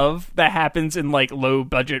I love that happens in like low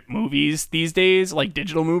budget movies these days, like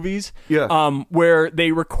digital movies. Yeah. Where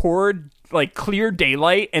they record like clear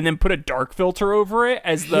daylight and then put a dark filter over it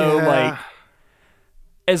as though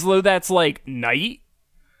that's like night.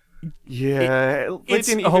 Yeah, It's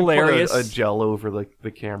they didn't hilarious. Even put a gel over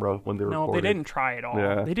the camera when they recorded. No, they didn't try at all.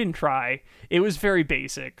 Yeah. They didn't try. It was very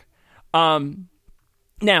basic.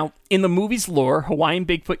 Now, in the movie's lore, Hawaiian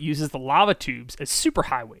Bigfoot uses the lava tubes as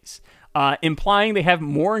superhighways, implying they have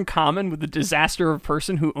more in common with the disaster of a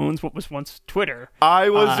person who owns what was once Twitter.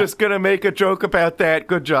 I was just going to make a joke about that.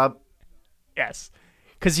 Good job. Yes.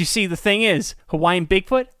 Because you see, the thing is, Hawaiian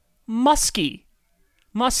Bigfoot, musky.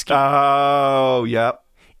 Oh, yep.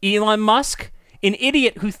 Elon Musk, an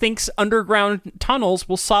idiot who thinks underground tunnels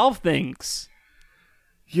will solve things.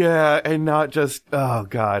 Yeah, and not just, oh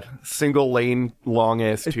god, single lane long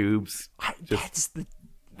ass tubes.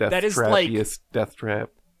 That is like death trap.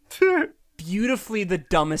 beautifully the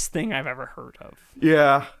dumbest thing I've ever heard of.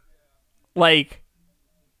 Yeah. Like,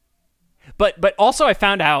 but also I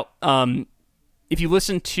found out, if you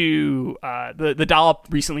listen to, the Dollop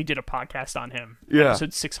recently did a podcast on him. Yeah.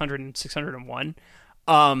 Episode 600 and 601.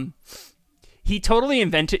 He totally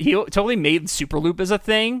made Superloop as a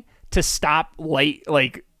thing to stop light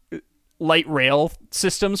rail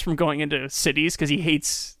systems from going into cities because he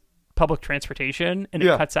hates public transportation and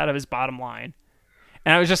it cuts out of his bottom line.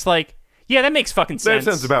 And I was just like, yeah, that makes fucking sense.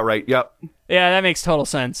 That sounds about right. Yep. Yeah, that makes total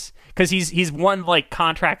sense because he's won like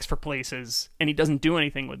contracts for places and he doesn't do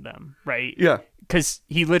anything with them, right? Yeah. Because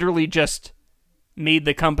he literally just made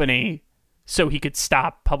the company so he could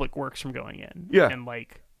stop public works from going in. Yeah. And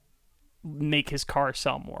like make his car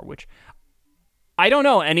sell more, which I don't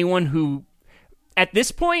know anyone who, at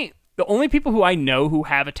this point, the only people who I know who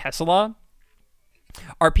have a Tesla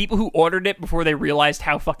are people who ordered it before they realized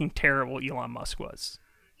how fucking terrible Elon Musk was.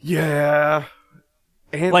 Yeah.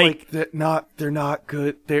 And they're not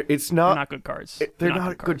good. They're not good cars. They're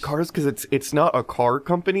not good cars because it's not a car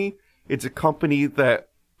company. It's a company that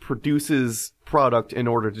produces product in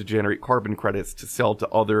order to generate carbon credits to sell to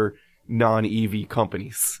other non-EV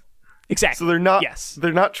companies. Exactly. So they're not. Yes.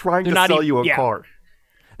 They're not trying to sell you a car.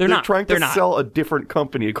 They're trying to sell a different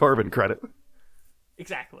company a carbon credit.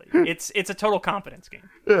 Exactly. It's a total confidence game.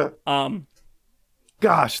 Yeah.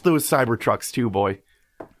 Gosh, those Cybertrucks too, boy.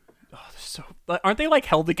 So aren't they like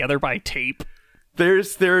held together by tape? They're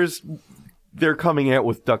coming out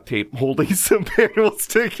with duct tape holding some panels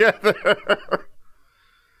together.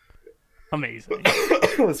 Amazing.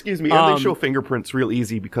 Excuse me. And they show fingerprints real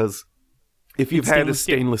easy because if you've had a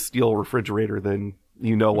stainless steel refrigerator, then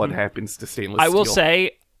you know what happens to stainless steel. I will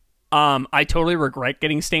say, I totally regret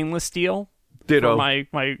getting stainless steel. Ditto.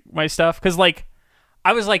 For my stuff, because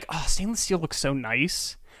I was like, oh, stainless steel looks so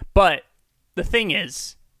nice, but the thing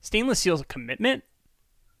is, stainless steel is a commitment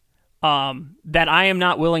that I am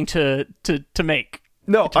not willing to make.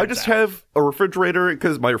 No, I just have a refrigerator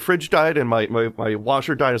because my fridge died and my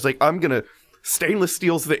washer died. It's like, I'm gonna stainless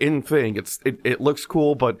steel's the in thing. It looks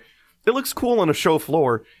cool, but it looks cool on a show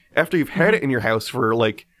floor. After you've had it in your house for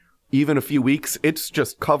even a few weeks, it's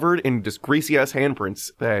just covered in just greasy ass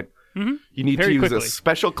handprints that you need to use a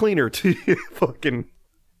special cleaner to fucking.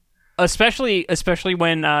 Especially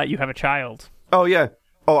when you have a child. Oh yeah.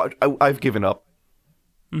 Oh, I've given up.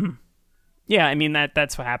 Mm-hmm. Yeah, I mean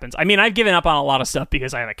that's what happens. I mean, I've given up on a lot of stuff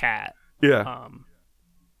because I have a cat. Yeah.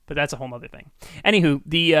 But that's a whole other thing. Anywho,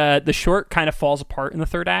 the short kind of falls apart in the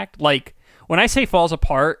third act. Like when I say falls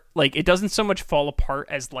apart, it doesn't so much fall apart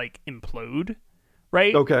as implode,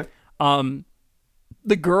 right? Okay.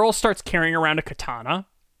 The girl starts carrying around a katana.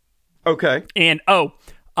 Okay. And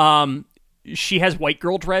she has white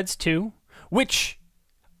girl dreads too, which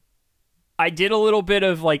I did a little bit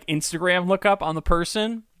of Instagram lookup on the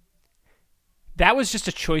person. That was just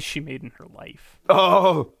a choice she made in her life.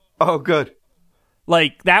 Oh, good.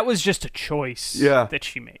 That was just a choice that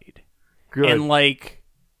she made. Good. And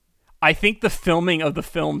I think the filming of the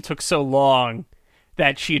film took so long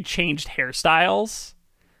that she had changed hairstyles.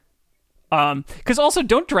 Because also,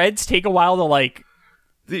 don't dreads take a while to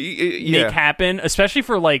make happen, especially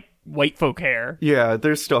for white folk hair? Yeah,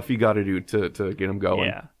 there's stuff you got to do to get them going.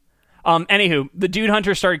 Yeah. Anywho, the dude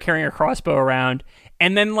hunter started carrying a crossbow around,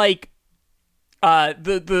 and then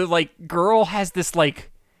the girl has this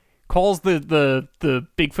calls the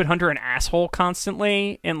Bigfoot hunter an asshole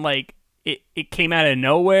constantly, and it came out of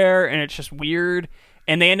nowhere, and it's just weird,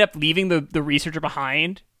 and they end up leaving the researcher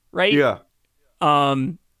behind, right? Yeah.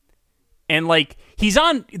 And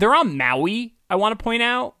they're on Maui, I want to point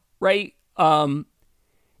out, right? And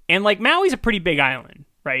Maui's a pretty big island,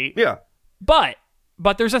 right? Yeah. But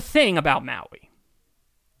there's a thing about Maui.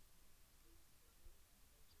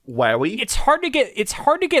 Wowie? It's hard to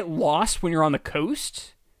get lost when you're on the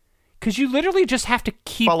coast, because you literally just have to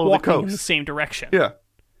keep walking in the same direction. Yeah.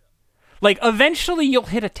 Eventually you'll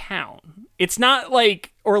hit a town. It's not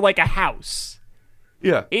or a house.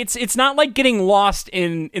 Yeah. It's not like getting lost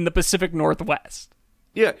in the Pacific Northwest.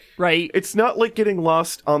 Yeah. Right? It's not like getting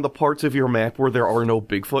lost on the parts of your map where there are no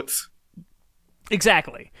Bigfoots.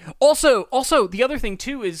 Exactly. Also, the other thing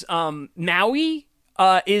too is Maui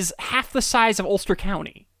is half the size of Ulster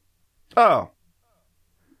County. Oh.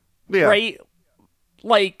 Yeah. Right?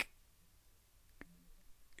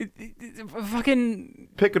 Fucking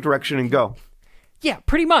pick a direction and go. Yeah,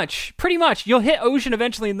 pretty much. You'll hit ocean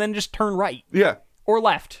eventually and then just turn right. Yeah. Or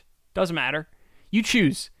left. Doesn't matter. You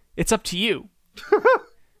choose. It's up to you.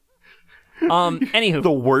 Anywho.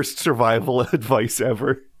 The worst survival advice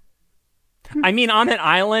ever. I mean, on an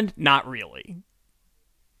island, not really.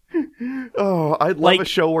 Oh, I'd love a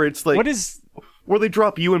show where it's where they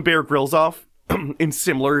drop you and Bear Grylls off in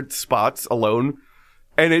similar spots alone,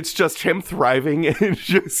 and it's just him thriving and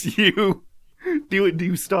just you doing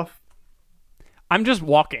new stuff. I'm just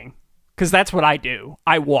walking, because that's what I do.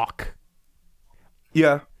 I walk.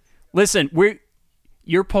 Yeah. Listen,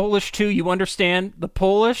 you're Polish too. You understand? The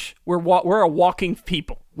Polish, we're a walking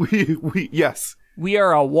people. Yes. We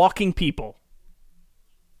are a walking people.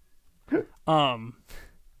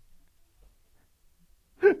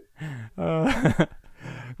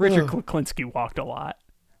 Richard Kuklinski walked a lot.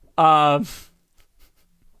 I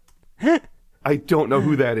don't know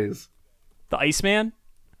who that is. The Iceman?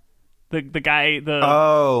 The guy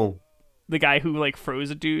the guy who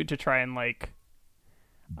froze a dude to try and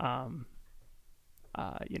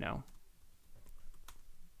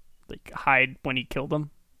like hide when he killed them.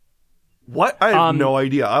 What? I have no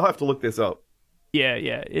idea. I'll have to look this up.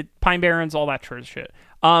 Yeah. Pine Barrens, all that sort of shit.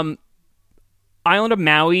 Island of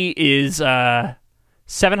Maui is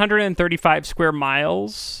 735 square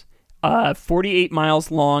miles, 48 miles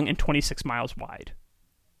long, and 26 miles wide.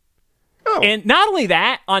 Oh. And not only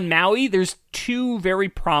that, on Maui, there's 2 very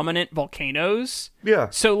prominent volcanoes. Yeah.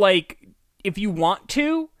 So, like, if you want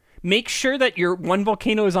to, make sure that your one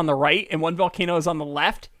volcano is on the right and one volcano is on the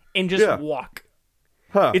left, and just walk.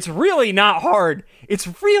 Huh. It's really not hard.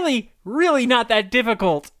 It's really, really not that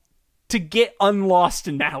difficult to get unlost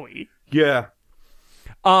in Maui. Yeah.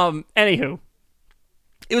 Anywho,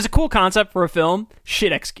 it was a cool concept for a film.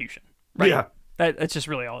 Shit execution. Right? Yeah. That's just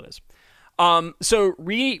really all it is. So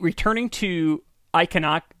returning to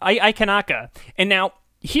Aikanaka, and now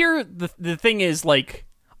here the thing is, like,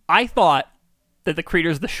 I thought that the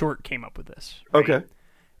creators of the short came up with this. Right? Okay.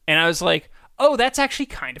 And I was like, oh, that's actually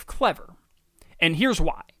kind of clever. And here's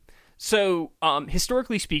why. So,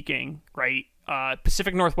 historically speaking, right,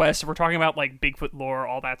 Pacific Northwest, if we're talking about, like, Bigfoot lore,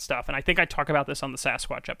 all that stuff, and I think I talk about this on the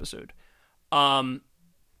Sasquatch episode,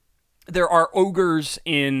 there are ogres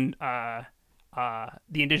in the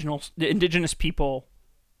indigenous people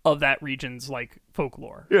of that region's, like,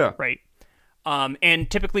 folklore. Yeah. Right? And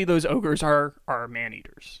typically those ogres are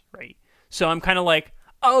man-eaters, right? So I'm kind of like,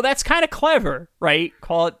 oh, that's kind of clever, right?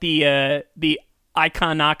 Call it the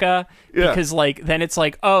Aikanaka, because, like, then it's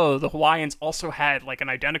like, oh, the Hawaiians also had, like, an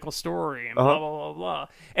identical story, and blah, blah, blah, blah.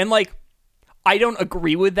 And, like, I don't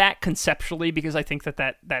agree with that conceptually, because I think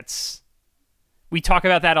that's... We talk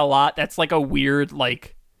about that a lot. That's, like, a weird,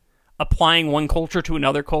 like, applying one culture to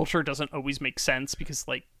another culture doesn't always make sense, because,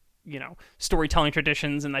 like, you know, storytelling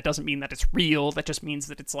traditions, and that doesn't mean that it's real. That just means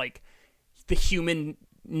that it's, like, the human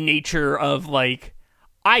nature of, like,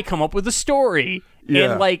 I come up with a story,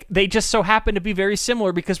 and, like, they just so happen to be very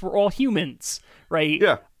similar because we're all humans, right?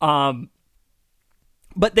 Yeah.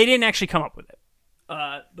 But they didn't actually come up with it.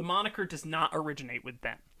 The moniker does not originate with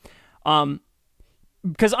them.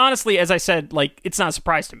 Because honestly, as I said, like, it's not a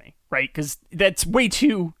surprise to me, right? Because that's way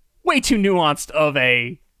too nuanced of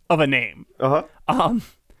a name.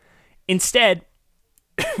 Instead,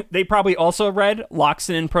 they probably also read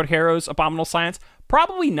Loxton and Protero's Abominable Science.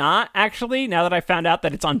 Probably not, actually, now that I found out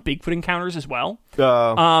that it's on Bigfoot encounters as well.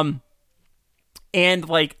 And,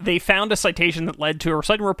 like, they found a citation that led to a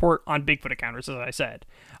reciting report on Bigfoot encounters, as I said.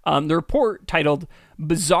 The report, titled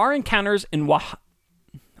Bizarre Encounters in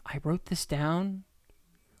I wrote this down.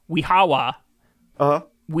 Wehiwa.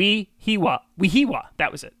 Wehiwa,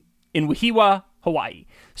 that was it. In Wehiwa, Hawaii.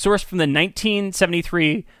 Sourced from the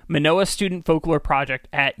 1973 Manoa Student Folklore Project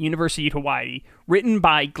at University of Hawaii. Written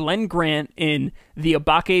by Glenn Grant in the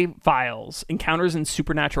Abake Files, Encounters in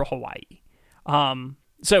Supernatural Hawaii.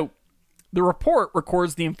 So, the report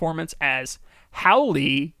records the informants as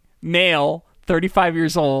Howley, male, 35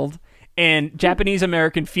 years old, and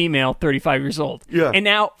Japanese-American female, 35 years old. Yeah. And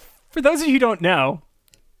now, for those of you who don't know,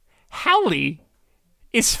 Howley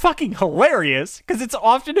is fucking hilarious, because it's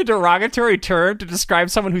often a derogatory term to describe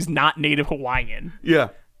someone who's not native Hawaiian. Yeah.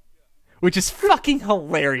 Which is fucking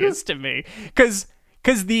hilarious to me. Because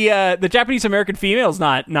the Japanese-American female is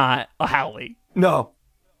not a Howley. No.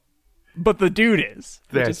 But the dude is.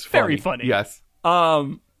 Which That's is very funny. Yes.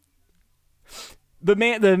 The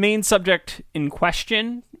main subject in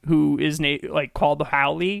question, who is called the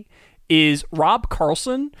Howley, is Rob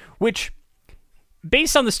Carlson, which,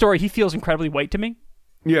 based on the story, he feels incredibly white to me.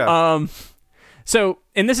 Yeah. So,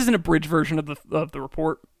 and this is an abridged version of the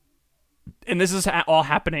report, and this is all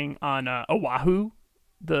happening on Oahu,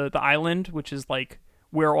 the island, which is, like,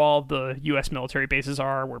 where all the U.S. military bases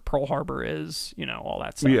are, where Pearl Harbor is, you know, all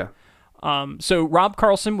that stuff. Yeah. So Rob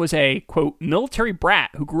Carlson was a, quote, military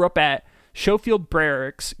brat who grew up at Schofield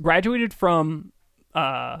Barracks, graduated from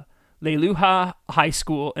Leiluha High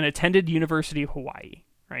School, and attended University of Hawaii,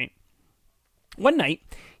 right? One night,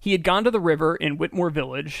 he had gone to the river in Whitmore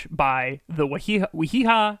Village by the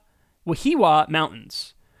Wahiwa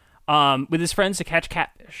Mountains with his friends to catch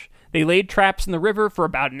catfish. They laid traps in the river for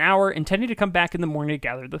about an hour, intending to come back in the morning to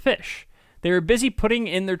gather the fish. They were busy putting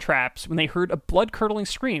in their traps when they heard a blood-curdling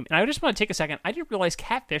scream. And I just want to take a second. I didn't realize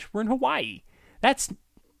catfish were in Hawaii. That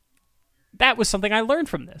was something I learned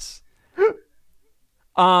from this.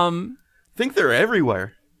 Think they're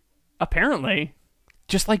everywhere. Apparently.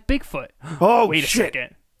 Just like Bigfoot. Oh, wait a shit.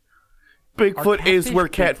 second. Bigfoot is where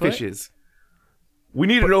catfish Bigfoot? is. We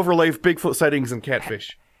need an overlay of Bigfoot sightings and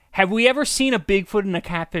catfish. Have we ever seen a Bigfoot and a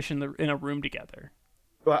catfish in a room together?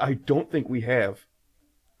 I don't think we have.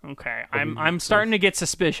 Okay, I'm starting to get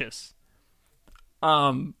suspicious.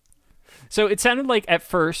 So it sounded like at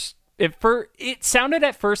first it sounded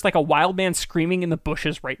at first like a wild man screaming in the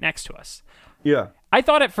bushes right next to us. Yeah. I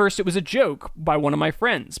thought at first it was a joke by one of my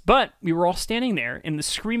friends, but we were all standing there and the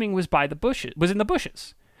screaming was in the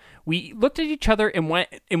bushes. We looked at each other and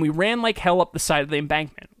we ran like hell up the side of the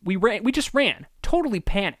embankment. We just ran, totally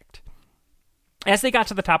panicked. As they got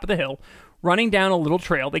to the top of the hill, running down a little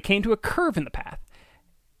trail, they came to a curve in the path.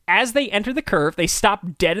 As they entered the curve, they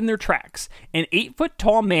stopped dead in their tracks. An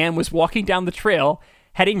 8-foot-tall man was walking down the trail,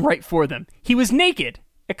 heading right for them. He was naked,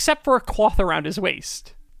 except for a cloth around his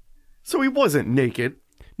waist. So he wasn't naked.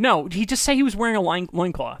 No, he just said he was wearing a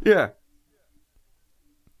loincloth. Yeah.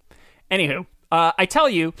 Anywho, I tell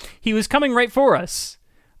you, he was coming right for us.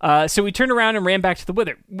 So we turned around and ran back to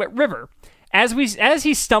the river. As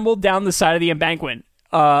he stumbled down the side of the embankment,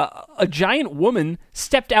 a giant woman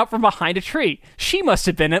stepped out from behind a tree. She must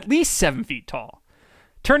have been at least 7 feet tall.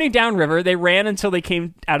 Turning downriver, they ran until they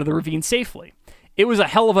came out of the ravine safely. It was a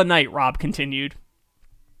hell of a night, Rob continued.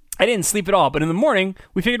 I didn't sleep at all, but in the morning,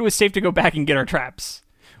 we figured it was safe to go back and get our traps.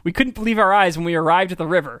 We couldn't believe our eyes when we arrived at the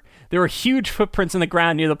river. There were huge footprints in the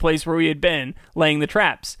ground near the place where we had been laying the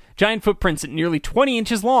traps. Giant footprints at nearly 20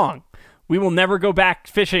 inches long. We will never go back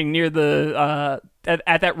fishing near at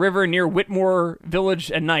that river near Whitmore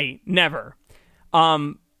Village at night. Never.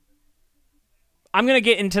 I'm going to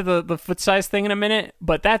get into the foot size thing in a minute,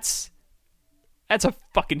 but that's a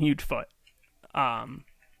fucking huge foot.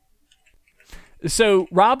 So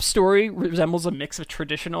Rob's story resembles a mix of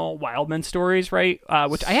traditional wildman stories, right?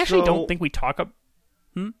 Which I actually don't think we talk about.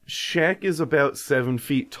 Shaq is about 7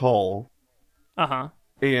 feet tall. Uh-huh.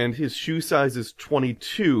 And his shoe size is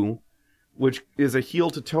 22, which is a heel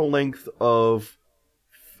to toe length of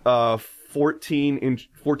 14 and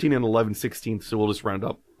 11/16. So we'll just round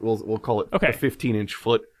up. We'll call it a 15-inch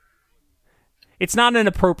foot. It's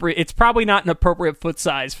probably not an appropriate foot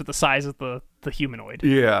size for the size of the humanoid.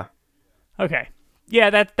 Yeah. Okay. Yeah,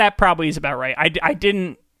 that probably is about right. I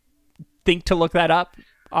didn't think to look that up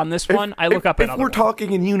on this one. I look up if another we're one.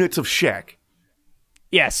 talking in units of Shaq.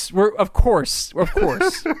 Yes, of course.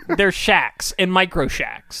 There's shacks and micro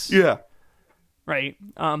shacks. Yeah. Right.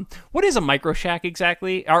 What is a micro shack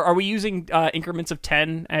exactly? Are we using increments of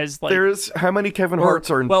 10 as like? There's how many Kevin Harts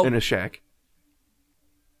are in a shack?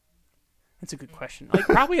 That's a good question. Like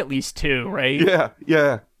probably at least 2, right?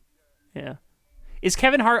 Yeah. Is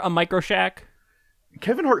Kevin Hart a micro shack?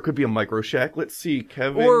 Kevin Hart could be a micro shack. Let's see,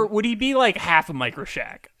 Kevin. Or would he be like half a micro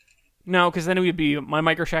shack? No, because then it would be my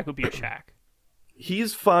micro shack would be a shack.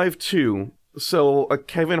 He's 5'2", so a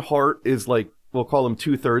Kevin Hart is like, we'll call him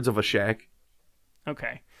 2/3 of a shack.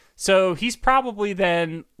 Okay, so he's probably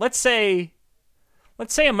then let's say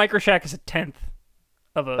a micro shack is a tenth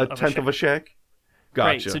of a tenth of a shack. Gotcha.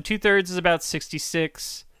 Right, so 2/3 is about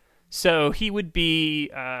 66. So he would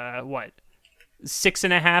be what?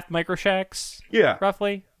 6.5 micro shacks? Yeah.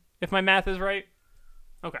 Roughly, if my math is right.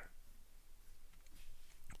 Okay.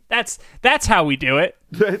 That's how we do it.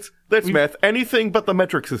 That's math. Anything but the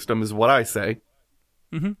metric system is what I say.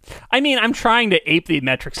 Mm-hmm. I mean, I'm trying to ape the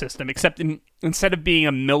metric system, except instead of being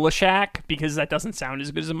a millishack, because that doesn't sound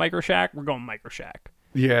as good as a microshack, we're going microshack.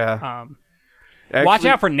 Yeah. Actually, watch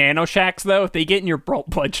out for nanoshacks, though. If they get in your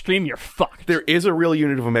bloodstream, you're fucked. There is a real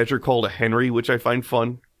unit of a measure called a Henry, which I find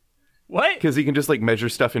fun. What? Because you can just, like, measure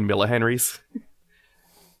stuff in millihenries.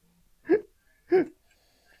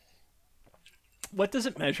 What does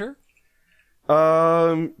it measure?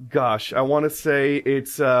 Gosh, I want to say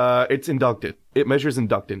it's inductive. It measures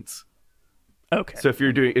inductance. Okay. So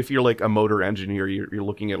if you're like a motor engineer, you're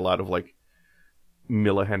looking at a lot of, like,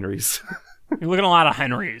 millihenries. You're looking at a lot of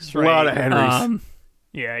Henrys, right? A lot of Henrys.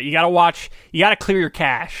 Yeah, you gotta clear your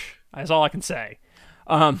cache. That's all I can say.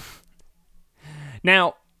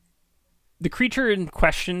 Now, the creature in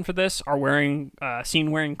question for this are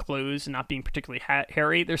seen wearing clothes and not being particularly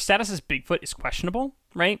hairy. Their status as Bigfoot is questionable,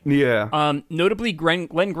 right? Yeah. Notably, Glenn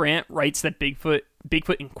Grant writes that Bigfoot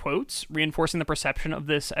in quotes, reinforcing the perception of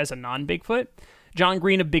this as a non-Bigfoot. John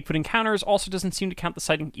Green of Bigfoot Encounters also doesn't seem to count the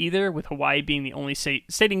sighting either, with Hawaii being the only state,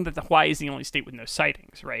 stating that Hawaii is the only state with no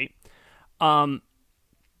sightings, right? Now,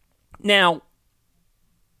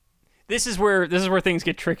 this is where things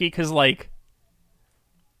get tricky, because like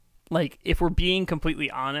if we're being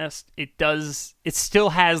completely honest, it still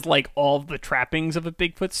has like all the trappings of a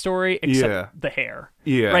Bigfoot story except the hair.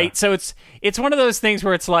 Yeah. Right? So it's one of those things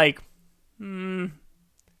where it's like, I'm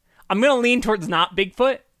gonna lean towards not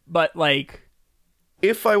Bigfoot, but like,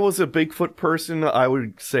 if I was a Bigfoot person, I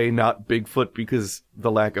would say not Bigfoot, because the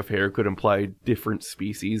lack of hair could imply different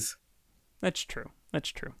species. That's true.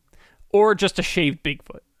 Or just a shaved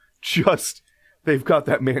Bigfoot. They've got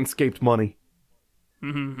that manscaped money.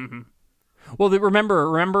 Mm-hmm. Well,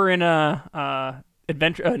 remember in not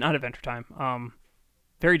Adventure Time,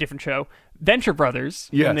 very different show, Venture Brothers.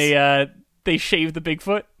 Yes. When they shaved the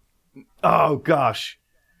Bigfoot. Oh gosh.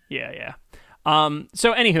 Yeah.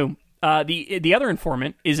 So anywho, the other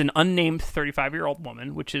informant is an unnamed 35-year-old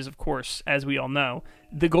woman, which is, of course, as we all know,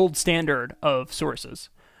 the gold standard of sources.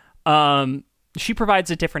 She provides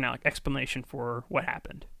a different explanation for what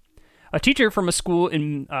happened. A teacher from a school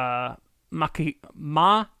in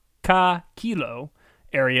Makakilo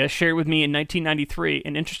area shared with me in 1993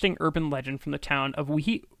 an interesting urban legend from the town of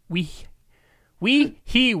Wehiwa,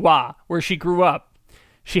 where she grew up.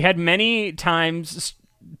 She had many times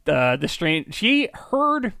the strange. She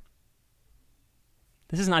heard.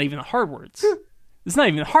 This is not even the hard words. This is not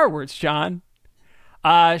even the hard words, John.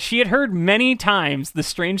 She had heard many times the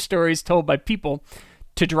strange stories told by people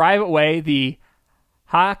to drive away the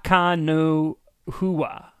Hakanahua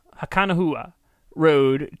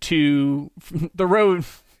road to the road.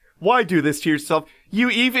 Why do this to yourself? You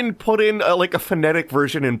even put in a phonetic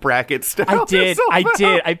version in brackets. I did.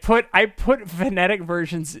 I put phonetic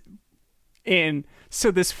versions in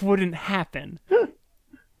so this wouldn't happen.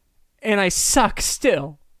 And I suck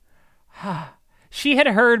still. She had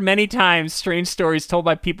heard many times strange stories told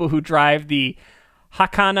by people who drive the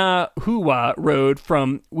Hakanahua road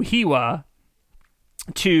from Wehiwa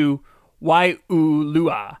to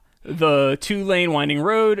Waiulua, the 2-lane winding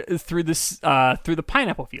road through the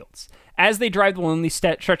pineapple fields. As they drive the lonely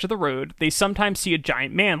stretch of the road, they sometimes see a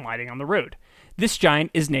giant man lighting on the road. This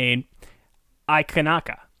giant is named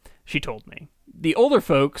Aikanaka, she told me. The older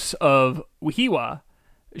folks of Wehiwa,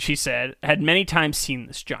 she said, had many times seen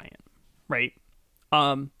this giant, right?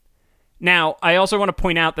 Now, I also want to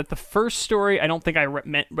point out that the first story, I don't think I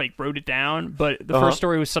wrote it down, but the first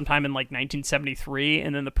story was sometime in 1973,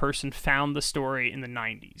 and then the person found the story in the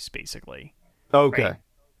 90s, basically. Okay. Right?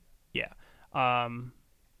 Yeah.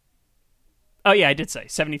 Oh, yeah, I did say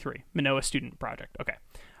 73, Manoa Student Project. Okay.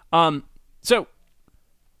 So,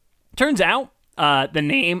 turns out the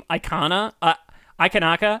name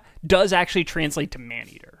Aikanaka does actually translate to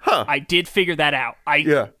man-eater. Huh. I did figure that out.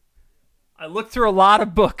 I looked through a lot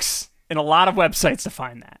of books and a lot of websites to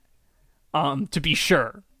find that, to be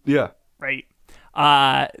sure. Yeah. Right?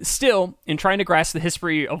 Still, in trying to grasp the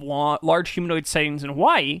history of large humanoid sightings in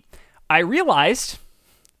Hawaii, I realized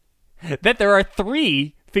that there are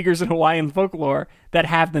 3 figures in Hawaiian folklore that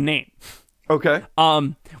have the name. Okay.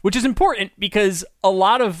 Which is important because a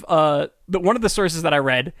lot of one of the sources that I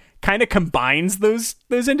read kind of combines those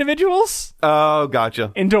individuals. Oh,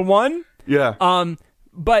 gotcha. Into one. Yeah.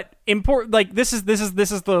 But important, this is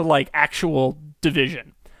the actual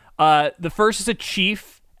division. The first is a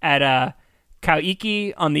chief at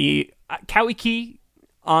Kauiki on the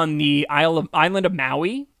island of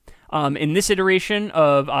Maui. In this iteration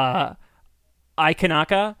of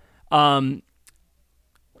Aikanaka,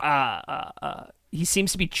 he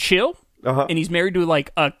seems to be chill, and he's married to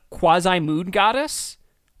a quasi moon goddess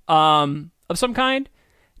of some kind.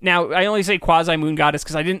 Now, I only say quasi-moon goddess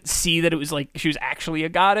because I didn't see that it was she was actually a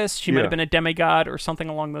goddess. She might have been a demigod or something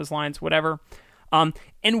along those lines, whatever. And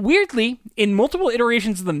weirdly, in multiple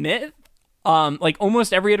iterations of the myth,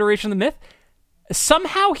 almost every iteration of the myth,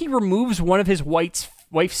 somehow he removes one of his wife's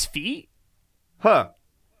feet. Huh.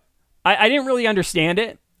 I didn't really understand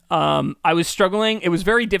it. I was struggling. It was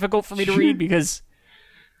very difficult for me to read because...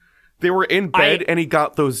 They were in bed, and he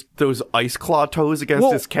got those ice claw toes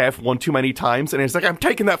against his calf one too many times, and he's like, I'm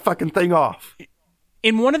taking that fucking thing off.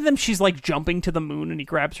 In one of them, she's jumping to the moon, and he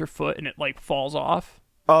grabs her foot, and it falls off.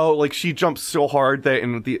 Oh, she jumps so hard that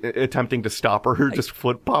in the attempting to stop her just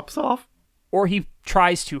foot pops off? Or he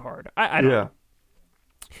tries too hard. I don't know.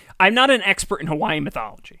 I'm not an expert in Hawaiian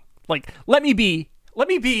mythology. Let me be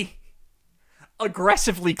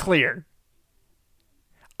aggressively clear.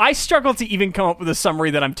 I struggle to even come up with a summary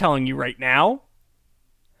that I'm telling you right now.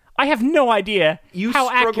 I have no idea how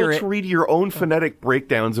accurate... You struggle to read your own phonetic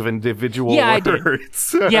breakdowns of individual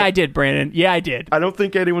words. Yeah, I did, Brandon. Yeah, I did. I don't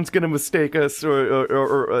think anyone's going to mistake us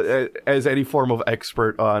or as any form of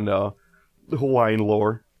expert on Hawaiian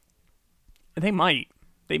lore. They might.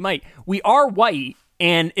 We are white,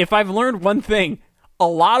 and if I've learned one thing, a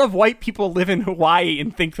lot of white people live in Hawaii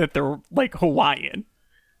and think that they're Hawaiian.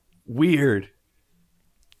 Weird.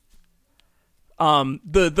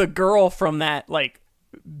 The girl from that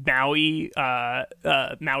Maui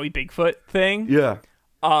Bigfoot thing. Yeah.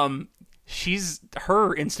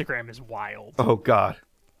 Her Instagram is wild. Oh God.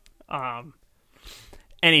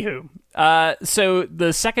 Anywho, so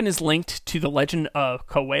the second is linked to the legend of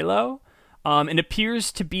Koelo. And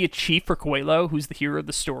appears to be a chief for Koelo, who's the hero of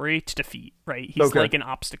the story, to defeat, right? He's like an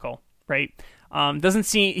obstacle, right?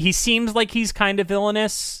 He seems like he's kind of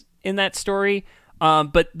villainous in that story.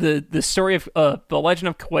 But the story of the Legend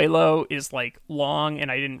of Coelho is like long,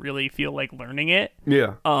 and I didn't really feel like learning it.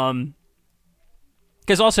 Yeah.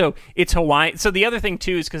 Because also it's Hawaiian. So the other thing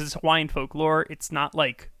too is because it's Hawaiian folklore. It's not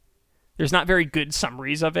like there's not very good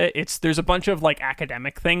summaries of it. There's a bunch of like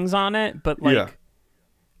academic things on it, but like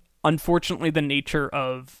unfortunately the nature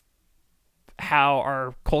of how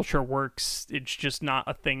our culture works, it's just not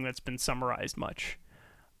a thing that's been summarized much,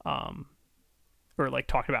 or like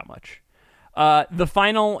talked about much. The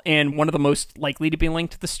final and one of the most likely to be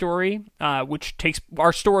linked to the story,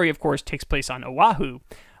 our story, of course, takes place on Oahu,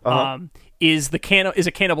 is a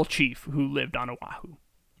cannibal chief who lived on Oahu,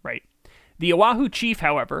 right? The Oahu chief,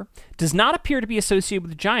 however, does not appear to be associated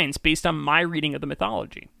with giants based on my reading of the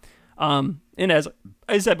mythology. And as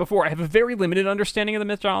I said before, I have a very limited understanding of the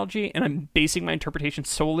mythology, and I'm basing my interpretation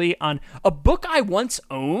solely on a book I once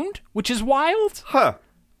owned, which is wild. Huh.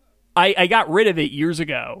 I got rid of it years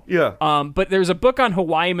ago. Yeah. But there's a book on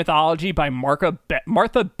Hawaii mythology by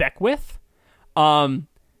Martha Beckwith,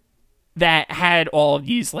 that had all of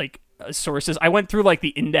these like sources. I went through like the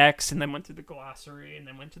index, and then went through the glossary, and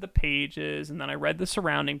then went to the pages, and then I read the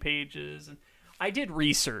surrounding pages, and I did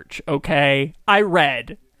research. Okay, I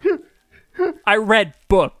read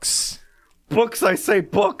books. Books, I say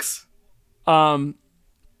books. Now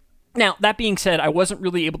that being said, I wasn't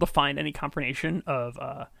really able to find any confirmation of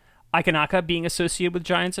Aikanaka being associated with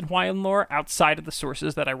giants in Hawaiian lore outside of the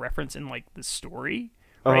sources that I reference in like the story,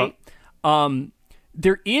 right?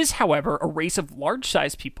 There is, however, a race of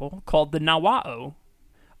large-sized people called the Nawa'o,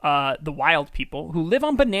 the wild people, who live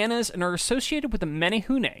on bananas and are associated with the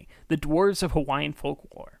Menehune, the dwarves of Hawaiian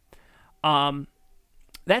folklore.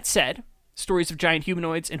 That said, stories of giant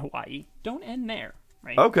humanoids in Hawaii don't end there,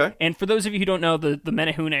 right? Okay. And for those of you who don't know, the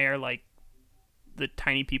Menehune are like the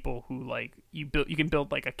tiny people who like you can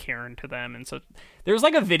build like a cairn to them, and so there's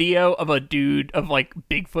like a video of a dude of like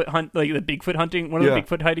Bigfoot hunt, like the Bigfoot hunting, one of the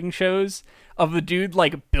Bigfoot hunting shows, of the dude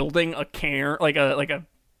like building a cairn, like a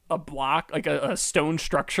block, like a stone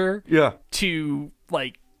structure, to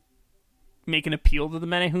like make an appeal to the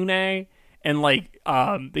Menehune, and like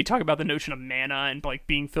they talk about the notion of mana and like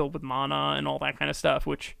being filled with mana and all that kind of stuff,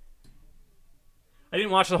 which I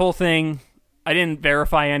didn't watch the whole thing, I didn't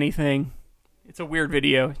verify anything. It's a weird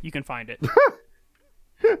video. You can find it.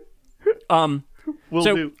 Our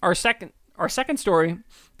second story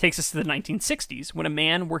takes us to the 1960s, when a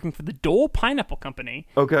man working for the Dole Pineapple Company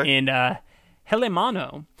in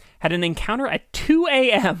Helemano had an encounter at 2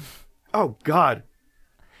 a.m. Oh, God.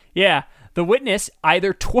 Yeah. The witness,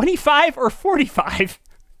 either 25 or 45.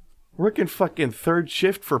 Working fucking third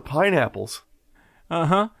shift for pineapples.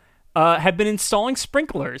 Had been installing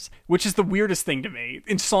sprinklers, which is the weirdest thing to me.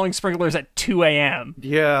 Installing sprinklers at 2 a.m.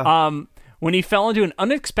 Yeah. When he fell into an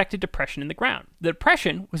unexpected depression in the ground. The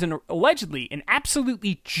depression was allegedly an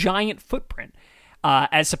absolutely giant footprint,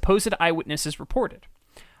 as supposed eyewitnesses reported.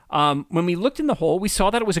 When we looked in the hole, we saw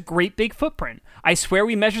that it was a great big footprint. I swear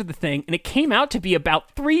we measured the thing, and it came out to be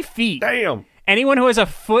about 3 feet. Damn. Anyone who has a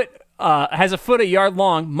foot a yard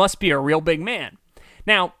long must be a real big man.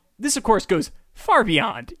 Now, this of course goes far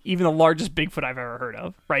beyond even the largest Bigfoot I've ever heard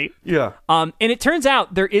of, right? Yeah. And it turns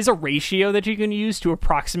out there is a ratio that you can use to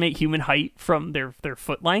approximate human height from their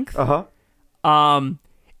foot length. And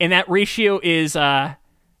that ratio is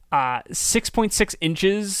 6.6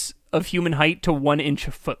 inches of human height to 1 inch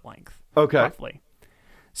of foot length. Okay. Roughly.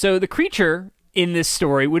 So the creature in this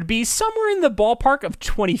story would be somewhere in the ballpark of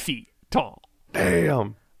 20 feet tall.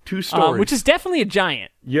 Damn. 2 stories. Which is definitely a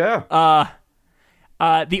giant. Yeah.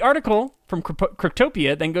 The article from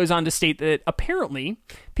Cryptopia then goes on to state that apparently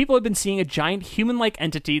people have been seeing a giant human-like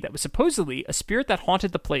entity that was supposedly a spirit that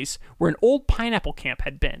haunted the place where an old pineapple camp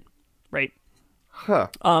had been, right? Huh.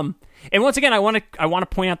 And once again, I want to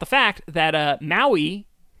point out the fact that Maui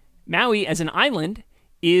as an island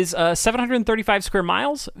is 735 square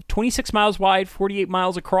miles, 26 miles wide, 48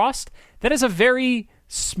 miles across. That is a very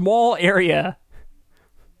small area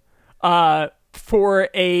for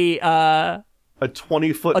a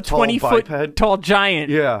 20-foot tall biped. Tall giant.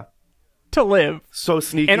 Yeah. To live. So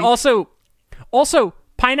sneaky. And also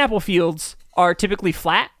pineapple fields are typically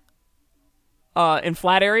flat, in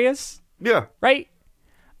flat areas. Yeah. Right?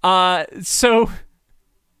 So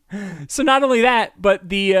not only that, but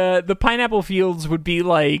the pineapple fields would be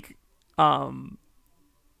like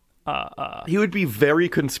he would be very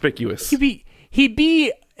conspicuous. He'd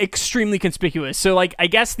be extremely conspicuous. So like I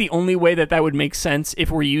guess the only way that would make sense if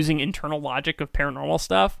we're using internal logic of paranormal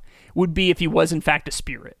stuff would be if he was in fact a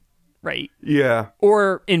spirit, right? Yeah.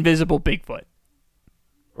 Or invisible Bigfoot.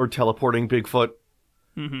 Or teleporting Bigfoot.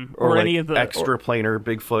 or like any of the extraplanar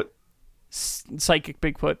Bigfoot. Psychic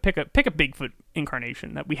Bigfoot. Pick a Bigfoot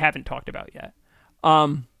incarnation that we haven't talked about yet.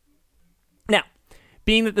 Now,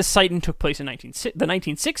 being that the sighting took place in the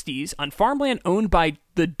 1960s on farmland owned by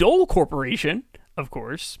the Dole Corporation, of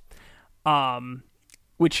course,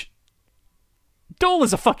 which Dole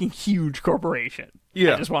is a fucking huge corporation.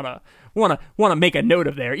 Yeah. I just wanna make a note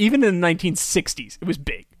of there. Even in the 1960s, it was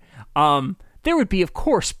big. There would be, of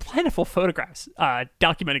course, plentiful photographs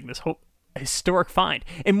documenting this whole historic find.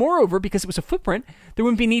 And moreover, because it was a footprint, there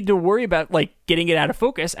wouldn't be need to worry about like getting it out of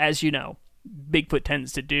focus, as you know, Bigfoot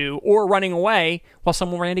tends to do, or running away while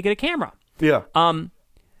someone ran to get a camera. Yeah.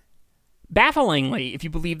 Bafflingly, if you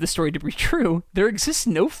believe the story to be true, there exists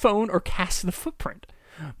no phone or cast of the footprint.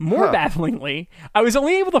 More bafflingly, I was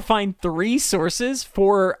only able to find 3 sources,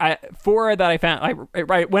 four that I found.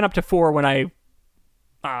 I went up to 4 when I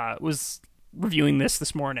was reviewing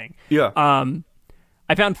this morning. Yeah.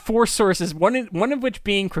 I found 4 sources, one of which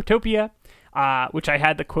being Cryptopia, which I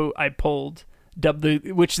had the quote I pulled,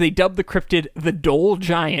 which they dubbed the cryptid the Dole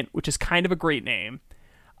Giant, which is kind of a great name.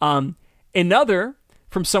 Another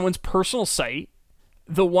from someone's personal site,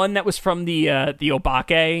 the one that was from the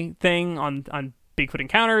Obake thing on Bigfoot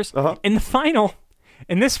Encounters, and the final,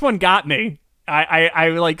 and this one got me. I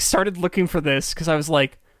like started looking for this because I was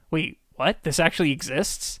like, wait, what? This actually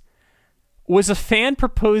exists? Was a fan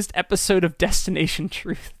proposed episode of Destination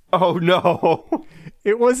Truth. Oh no.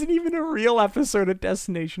 It wasn't even a real episode of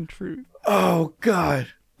Destination Truth. Oh god.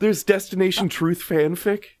 There's Destination Truth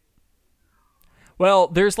fanfic? Well,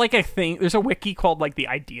 there's like there's a wiki called like the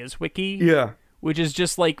Ideas Wiki. Yeah. Which is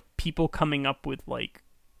just like people coming up with like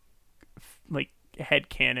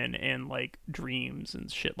headcanon and like dreams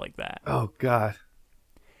and shit like that. Oh god.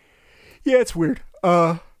 Yeah, it's weird.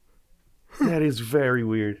 That is very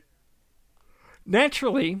weird.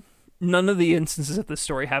 Naturally, none of the instances of this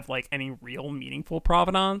story have like any real meaningful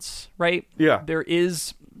provenance, right? Yeah. There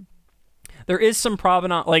is some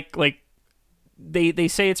provenance, like they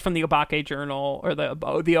say it's from the Obake Journal or the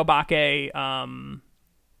Obake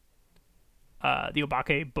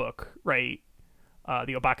book, right?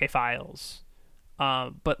 The Obake Files.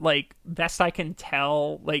 But like best I can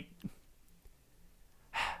tell, like.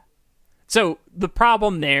 So the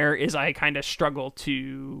problem there is I kind of struggle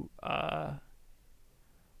to.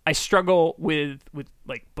 I struggle with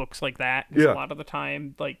like books like that. Yeah. A lot of the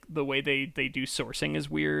time, like the way they do sourcing is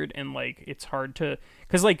weird, and like it's hard to,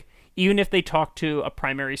 because like even if they talk to a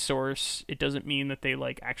primary source, it doesn't mean that they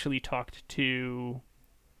like actually talked to,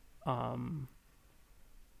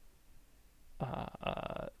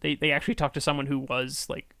 they actually talked to someone who was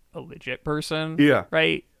like a legit person. Yeah.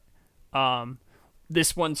 Right.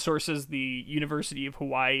 This one sources the University of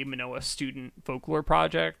Hawaii Manoa Student Folklore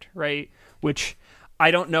Project, right? Which I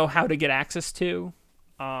don't know how to get access to,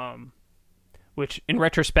 which in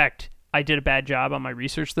retrospect, I did a bad job on my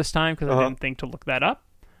research this time because I didn't think to look that up.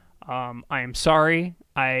 I am sorry.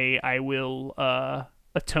 I will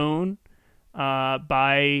atone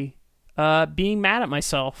by being mad at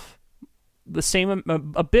myself the same,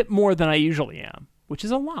 a bit more than I usually am, which is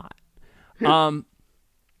a lot.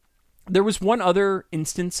 There was one other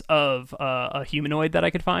instance of a humanoid that I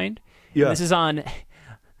could find. Yeah. This is on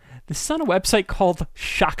a website called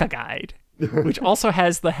Shaka Guide, which also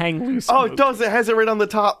has the hang loose. Oh, it does. It has it right on the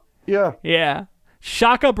top. Yeah. Yeah.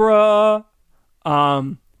 Shaka bruh.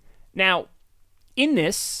 Now, in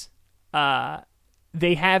this, there's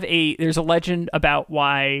a legend about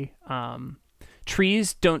why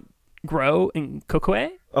trees don't grow in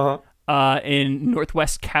Kokue, in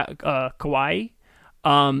northwest Kauai.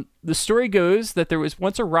 The story goes that there was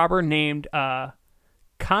once a robber named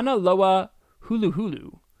Kanaloa Hulu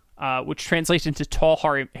Hulu, which translates into tall,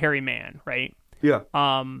 hairy man, right? Yeah.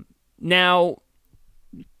 Now,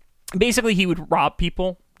 basically, he would rob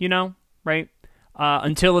people, right?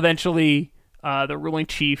 Until eventually the ruling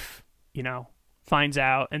chief, finds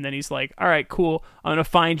out, and then he's like, all right, cool, I'm going to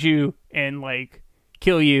find you and, like,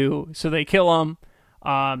 kill you. So they kill him.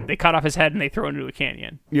 They cut off his head and they throw him into a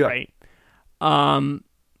canyon, right?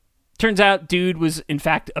 Turns out dude was, in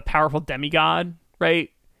fact, a powerful demigod, right?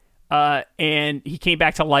 And he came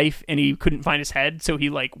back to life and he couldn't find his head, so he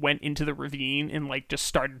like went into the ravine and like just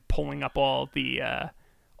started pulling up all of the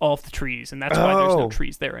trees, and that's why there's no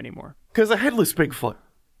trees there anymore. Because a headless Bigfoot.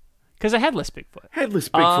 Headless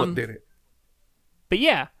Bigfoot did it. But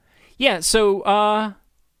yeah. So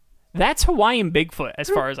that's Hawaiian Bigfoot as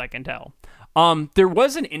far as I can tell. There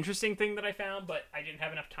was an interesting thing that I found, but I didn't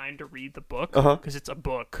have enough time to read the book because it's a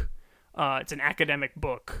book. It's an academic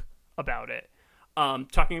book about it.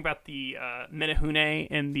 Talking about the Menehune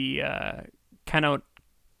and the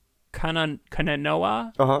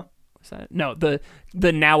Kananoa. Uh-huh. What's that? No, the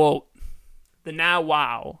Now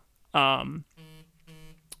Wow.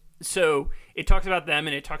 So it talks about them,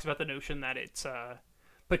 and it talks about the notion that it's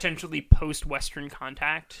potentially post-Western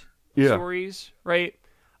contact stories, right?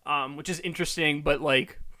 Which is interesting, but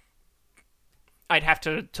like I'd have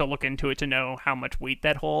to look into it to know how much weight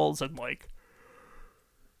that holds, and like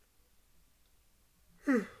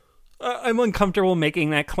I'm uncomfortable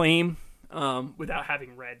making that claim without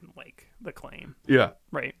having read like the claim. Yeah.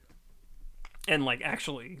 Right. And like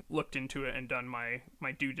actually looked into it and done my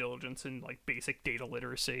due diligence and like basic data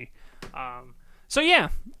literacy. So yeah,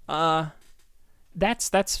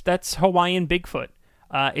 that's Hawaiian Bigfoot.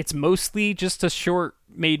 It's mostly just a short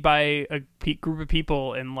made by a group of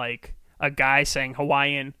people and like a guy saying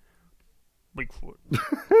Hawaiian Bigfoot.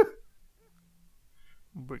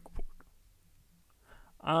 Bigfoot.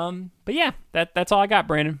 But yeah, that's all I got,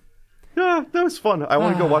 Brandon. Yeah, that was fun. I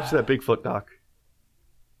want to go watch that Bigfoot doc.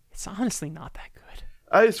 It's honestly not that good.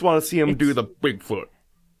 I just want to see him do the Bigfoot.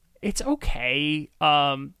 It's okay.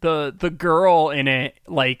 The girl in it,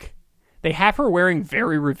 like, they have her wearing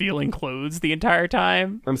very revealing clothes the entire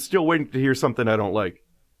time. I'm still waiting to hear something I don't like.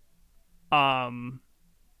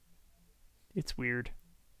 It's weird.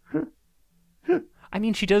 I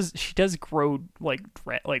mean, she does grow like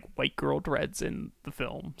white girl dreads in the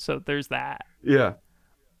film, so there's that. Yeah.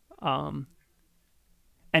 Anywho.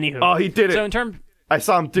 Oh, he did it. So in terms, I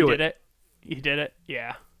saw him do it. He did it.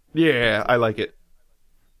 Yeah. Yeah, I like it.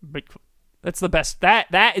 Bigfoot. That's the best.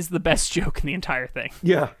 That is the best joke in the entire thing.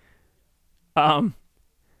 Yeah. So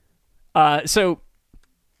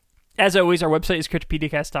as always, our website is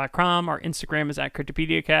cryptopediacast.com. Our Instagram is at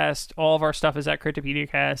cryptopediacast. All of our stuff is at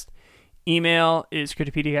cryptopediacast. Email is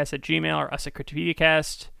cryptopediacast@gmail or us at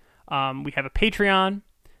cryptopediacast. We have a Patreon,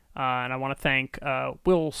 and I want to thank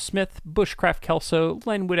Will Smith, Bushcraft Kelso,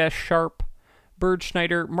 Lenwood S. Sharp, Bird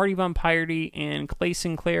Schneider, Marty Von Piety, and Clay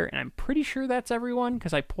Sinclair, and I'm pretty sure that's everyone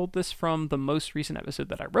because I pulled this from the most recent episode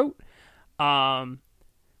that I wrote.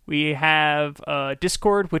 We have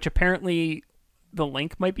Discord, which apparently the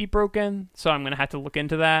link might be broken, so I'm going to have to look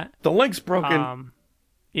into that. The link's broken?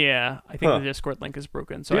 Yeah, I think the Discord link is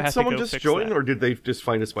broken, so I have to go someone just fix join, that. Or did they just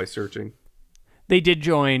find us by searching? They did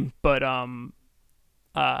join, but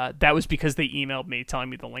that was because they emailed me telling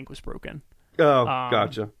me the link was broken. Oh,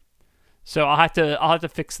 gotcha. So I'll have to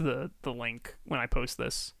fix the link when I post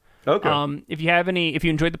this. Okay. If you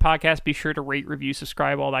enjoyed the podcast, be sure to rate, review,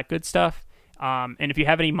 subscribe, all that good stuff. And if you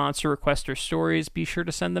have any monster requests or stories, be sure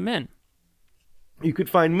to send them in. You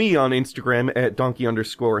could find me on Instagram at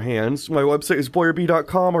donkey_hands. My website is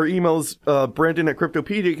boyerb.com. Our email is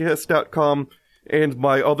brandon@cryptopediacast.com. And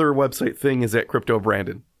my other website thing is at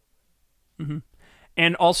cryptobrandon. Mm-hmm.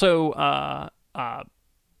 And also,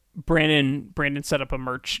 Brandon set up a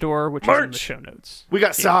merch store, which is in the show notes. We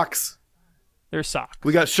got socks. There's socks.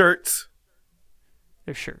 We got shirts.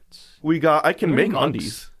 There's shirts. I can make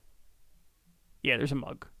undies. Yeah, there's a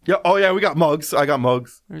mug. Yeah. Oh yeah, we got mugs. I got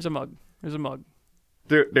mugs. There's a mug.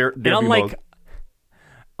 They're and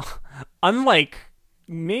unlike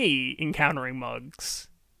me encountering mugs,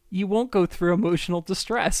 you won't go through emotional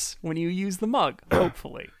distress when you use the mug.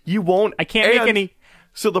 Hopefully, you won't. I can't make any.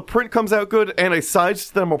 So the print comes out good, and I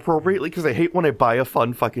sized them appropriately because I hate when I buy a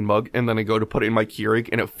fun fucking mug and then I go to put it in my Keurig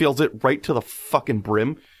and it fills it right to the fucking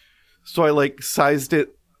brim. So I sized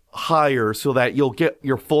it higher so that you'll get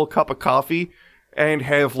your full cup of coffee and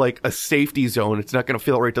have a safety zone. It's not going to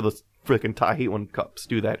fill right to the freaking tie. I hate when cups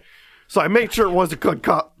do that. So I made sure it was a good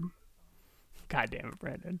cup. God damn it,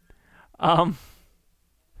 Brandon.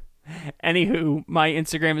 Anywho, my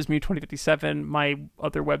Instagram is Mew2057. My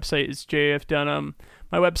other website is JF Dunham.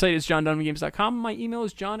 My website is johndunhamgames.com. My email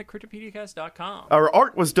is john@cryptopediacast.com. Our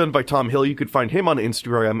art was done by Tom Hill. You could find him on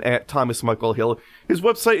Instagram at Thomas Michael Hill. His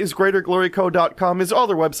website is greatergloryco.com. His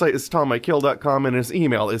other website is tommikehill.com, and his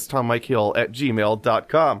email is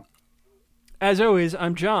tommikehill@gmail.com. As always,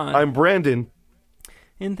 I'm John. I'm Brandon.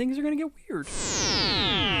 And things are going to get weird.